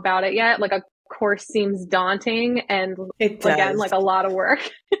to go about it yet. Like a course seems daunting and again, like a lot of work.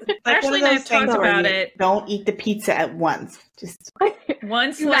 Like Ashley and I have talked about it. Don't eat the pizza at once. Just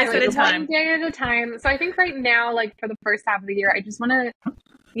one slice at a time. One day at a time. So I think right now, like for the first half of the year, I just want to,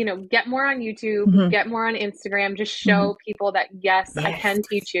 get more on YouTube, get more on Instagram, just show people that yes, I can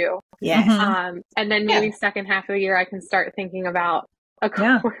teach you. Yes. And then maybe second half of the year, I can start thinking about a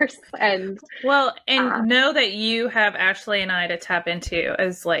course and know that you have Ashley and I to tap into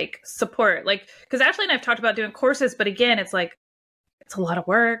as like support, like, because Ashley and I have talked about doing courses, but again, it's like, it's a lot of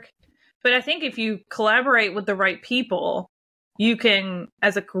work. But I think if you collaborate with the right people, you can,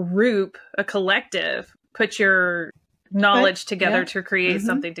 as a group, a collective, put your knowledge together to create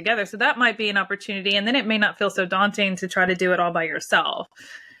something together. So that might be an opportunity. And then it may not feel so daunting to try to do it all by yourself.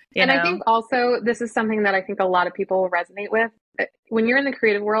 You know? I think also this is something that I think a lot of people resonate with. When you're in the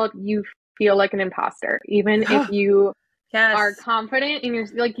creative world, you feel like an imposter, even if you are confident in your,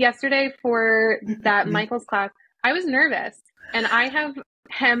 like yesterday for that Michael's class, I was nervous and I have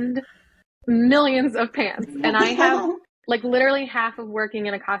hemmed millions of pants and I have like literally half of working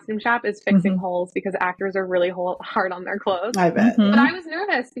in a costume shop is fixing holes because actors are really hard on their clothes. I bet. But I was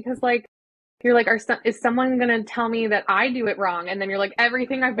nervous because like, you're like, is someone going to tell me that I do it wrong? And then you're like,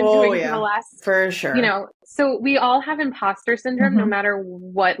 everything I've been doing for the last, for sure. So we all have imposter syndrome, no matter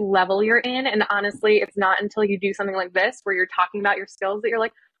what level you're in. And honestly, it's not until you do something like this, where you're talking about your skills, that you're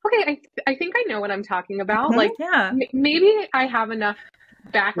like, okay, I think I know what I'm talking about. Like, maybe I have enough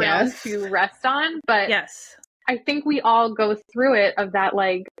background to rest on, but I think we all go through it of that,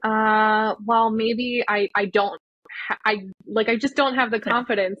 like, well, maybe I just don't have the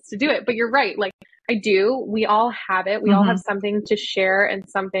confidence to do it. But you're right. Like I do. We all have it. We all have something to share and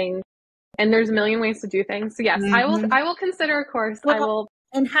there's a million ways to do things. So yes, I will consider a course. Well,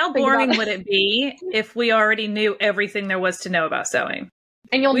 and how boring would it be if we already knew everything there was to know about sewing?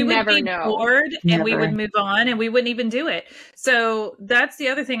 And we never would be know. Bored and we would move on and we wouldn't even do it. So that's the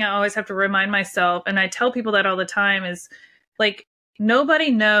other thing I always have to remind myself. And I tell people that all the time is like, no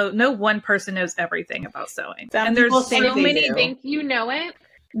one person knows everything about sewing. And there's so many think you know it,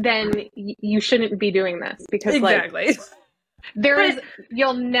 then you shouldn't be doing this because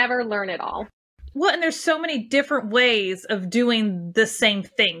you'll never learn it all. Well, and there's so many different ways of doing the same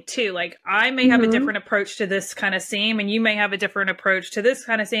thing too. Like I may have a different approach to this kind of seam and you may have a different approach to this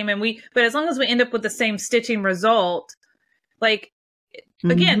kind of seam. But as long as we end up with the same stitching result, like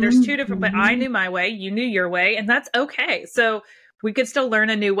again, there's two different, but I knew my way, you knew your way, and that's okay. So we could still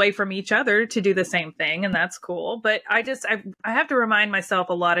learn a new way from each other to do the same thing. And that's cool. But I have to remind myself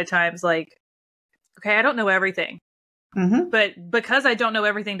a lot of times, like, okay, I don't know everything. But because I don't know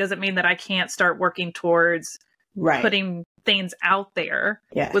everything doesn't mean that I can't start working towards putting things out there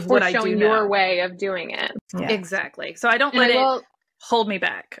with what I do showing your way of doing it. Yeah. Exactly. So I don't let it hold me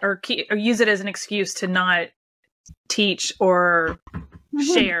back or use it as an excuse to not teach or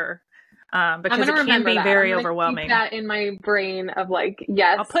share. Because it can be very overwhelming. Keep that in my brain of like,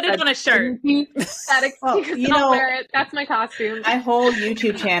 yes, I'll put it on a shirt. That excuse, I'll wear it. That's my costume. My whole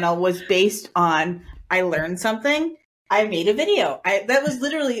YouTube channel was based on I learned something. I made a video. That was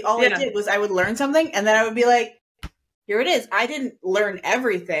literally all I did was I would learn something and then I would be like, here it is. I didn't learn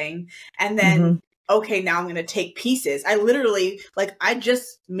everything. And then, okay, now I'm going to take pieces. I literally, like, I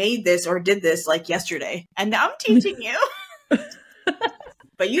just made this or did this like yesterday. And now I'm teaching you.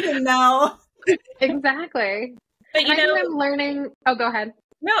 But you didn't know. Exactly. But I'm learning. Oh, go ahead.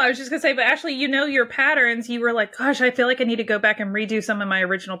 No, I was just going to say, but Ashley, your patterns, you were like, gosh, I feel like I need to go back and redo some of my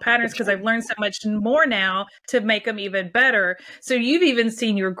original patterns because I've learned so much more now to make them even better. So you've even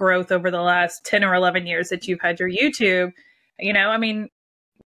seen your growth over the last 10 or 11 years that you've had your YouTube. I mean,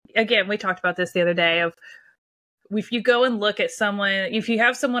 again, we talked about this the other day of if you go and look at someone, if you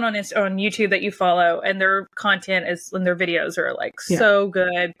have someone on YouTube that you follow and their content and their videos are like so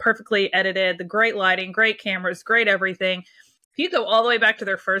good, perfectly edited, the great lighting, great cameras, great everything. If you go all the way back to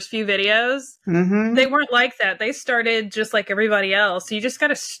their first few videos, they weren't like that. They started just like everybody else. So you just got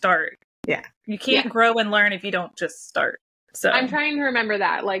to start. Yeah. You can't grow and learn if you don't just start. So I'm trying to remember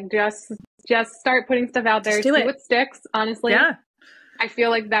that. Like just start putting stuff out there. See what sticks, honestly. Yeah. I feel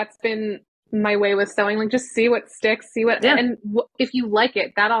like that's been my way with sewing. Like just see what sticks, and if you like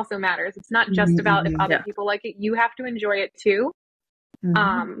it, that also matters. It's not just about if other people like it. You have to enjoy it too.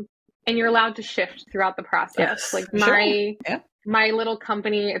 And you're allowed to shift throughout the process. Yes. Like my little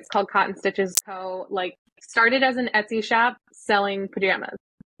company, it's called Cotton Stitches Co. Like started as an Etsy shop selling pajamas.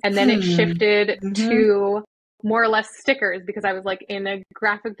 And then it shifted to more or less stickers because I was like in a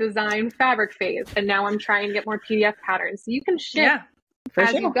graphic design fabric phase. And now I'm trying to get more PDF patterns. So you can shift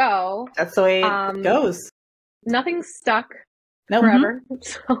as you go. That's the way it goes. Nothing's stuck forever.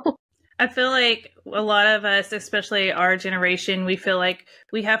 So. I feel like a lot of us, especially our generation, we feel like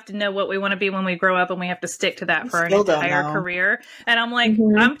we have to know what we want to be when we grow up and we have to stick to that for our entire career. And I'm like,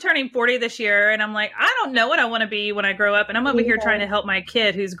 I'm turning 40 this year and I'm like, I don't know what I want to be when I grow up. And I'm over here trying to help my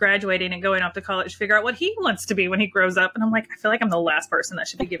kid who's graduating and going off to college figure out what he wants to be when he grows up. And I'm like, I feel like I'm the last person that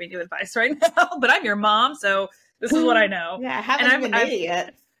should be giving you advice right now, but I'm your mom. So this is what I know. Yeah, I haven't even made it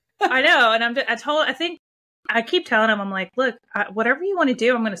yet. I know. And I keep telling him, I'm like, look, whatever you want to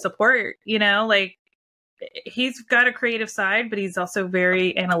do, I'm going to support, like he's got a creative side, but he's also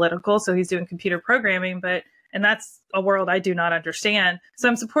very analytical. So he's doing computer programming, and that's a world I do not understand. So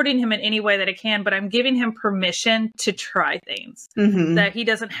I'm supporting him in any way that I can, but I'm giving him permission to try things that he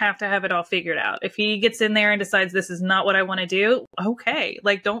doesn't have to have it all figured out. If he gets in there and decides this is not what I want to do, okay.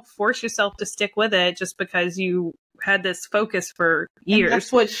 Like, don't force yourself to stick with it just because you had this focus for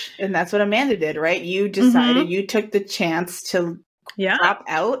years. And that's what Amanda did, right? You decided, you took the chance to drop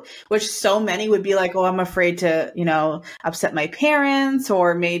out, which so many would be like, oh, I'm afraid to, upset my parents,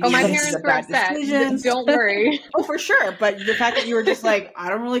 or maybe my parents were upset. Don't worry. Oh, for sure. But the fact that you were just like, I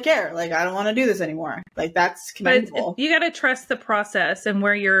don't really care. Like, I don't want to do this anymore. Like, that's commendable. You got to trust the process and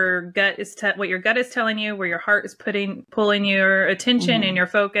where your gut is, what your gut is telling you, where your heart is pulling your attention and your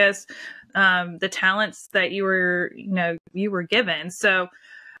focus. The talents that you were given. So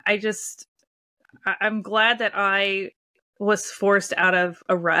I'm glad that I was forced out of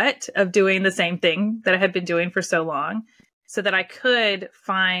a rut of doing the same thing that I had been doing for so long so that I could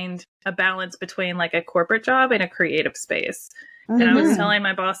find a balance between like a corporate job and a creative space. And I was telling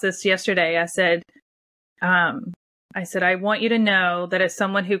my boss this yesterday. I said, I want you to know that as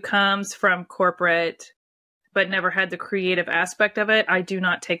someone who comes from corporate but never had the creative aspect of it, I do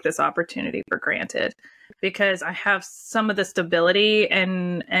not take this opportunity for granted because I have some of the stability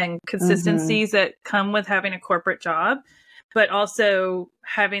and consistencies that come with having a corporate job, but also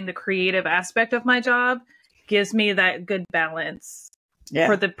having the creative aspect of my job gives me that good balance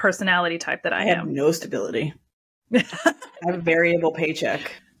for the personality type that I am. Have no stability. I have a variable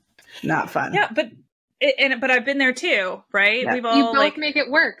paycheck. Not fun. Yeah, but I've been there too, right? Yeah. We've all you both make it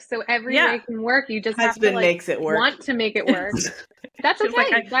work, so every way can work. You just have to makes it work. Want to make it work. That's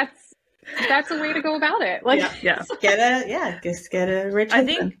okay. That's a way to go about it. Like, just get a rich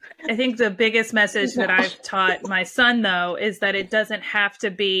husband. I think the biggest message that I've taught my son though is that it doesn't have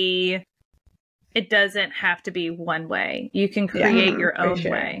to be one way. You can create your own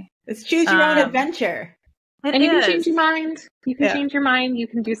way. It's choose your own adventure. And you can change your mind. You can change your mind. You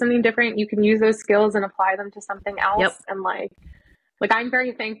can do something different. You can use those skills and apply them to something else. Yep. And like I'm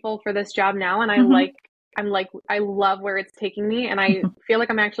very thankful for this job now. And I love where it's taking me. And I feel like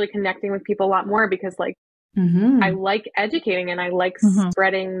I'm actually connecting with people a lot more because I like educating and I like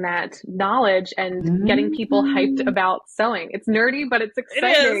spreading that knowledge and getting people hyped about sewing. It's nerdy, but it's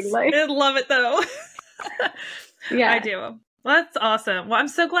exciting. It is. I love it though. I do. Well, that's awesome. Well, I'm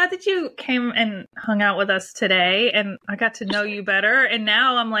so glad that you came and hung out with us today and I got to know you better. And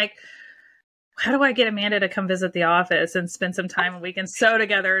now I'm like, how do I get Amanda to come visit the office and spend some time and we can sew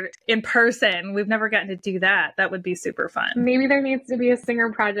together in person? We've never gotten to do that. That would be super fun. Maybe there needs to be a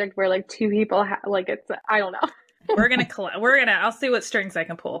singer project where like two people I don't know. I'll see what strings I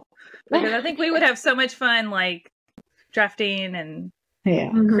can pull because I think we would have so much fun, like drafting and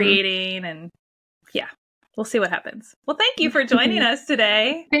creating and we'll see what happens. Well, thank you for joining us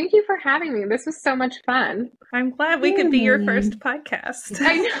today. Thank you for having me. This was so much fun. I'm glad we could be your first podcast.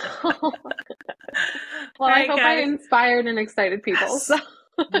 I know. Well, I hope I inspired and excited people. So.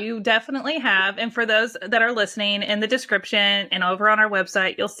 You definitely have. And for those that are listening, in the description and over on our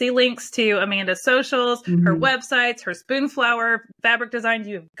website, you'll see links to Amanda's socials, her websites, her Spoonflower fabric design.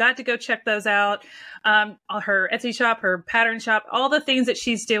 You've got to go check those out. Her Etsy shop, her pattern shop, all the things that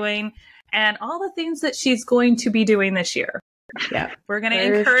she's doing. And all the things that she's going to be doing this year. Yeah. We're going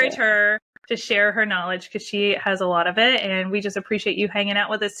to encourage her to share her knowledge because she has a lot of it. And we just appreciate you hanging out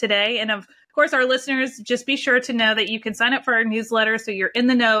with us today. And of course, our listeners, just be sure to know that you can sign up for our newsletter so you're in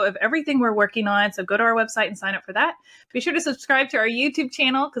the know of everything we're working on. So go to our website and sign up for that. Be sure to subscribe to our YouTube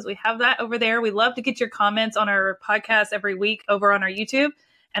channel because we have that over there. We love to get your comments on our podcast every week over on our YouTube.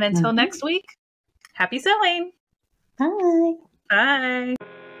 And until next week, happy sewing. Bye. Bye.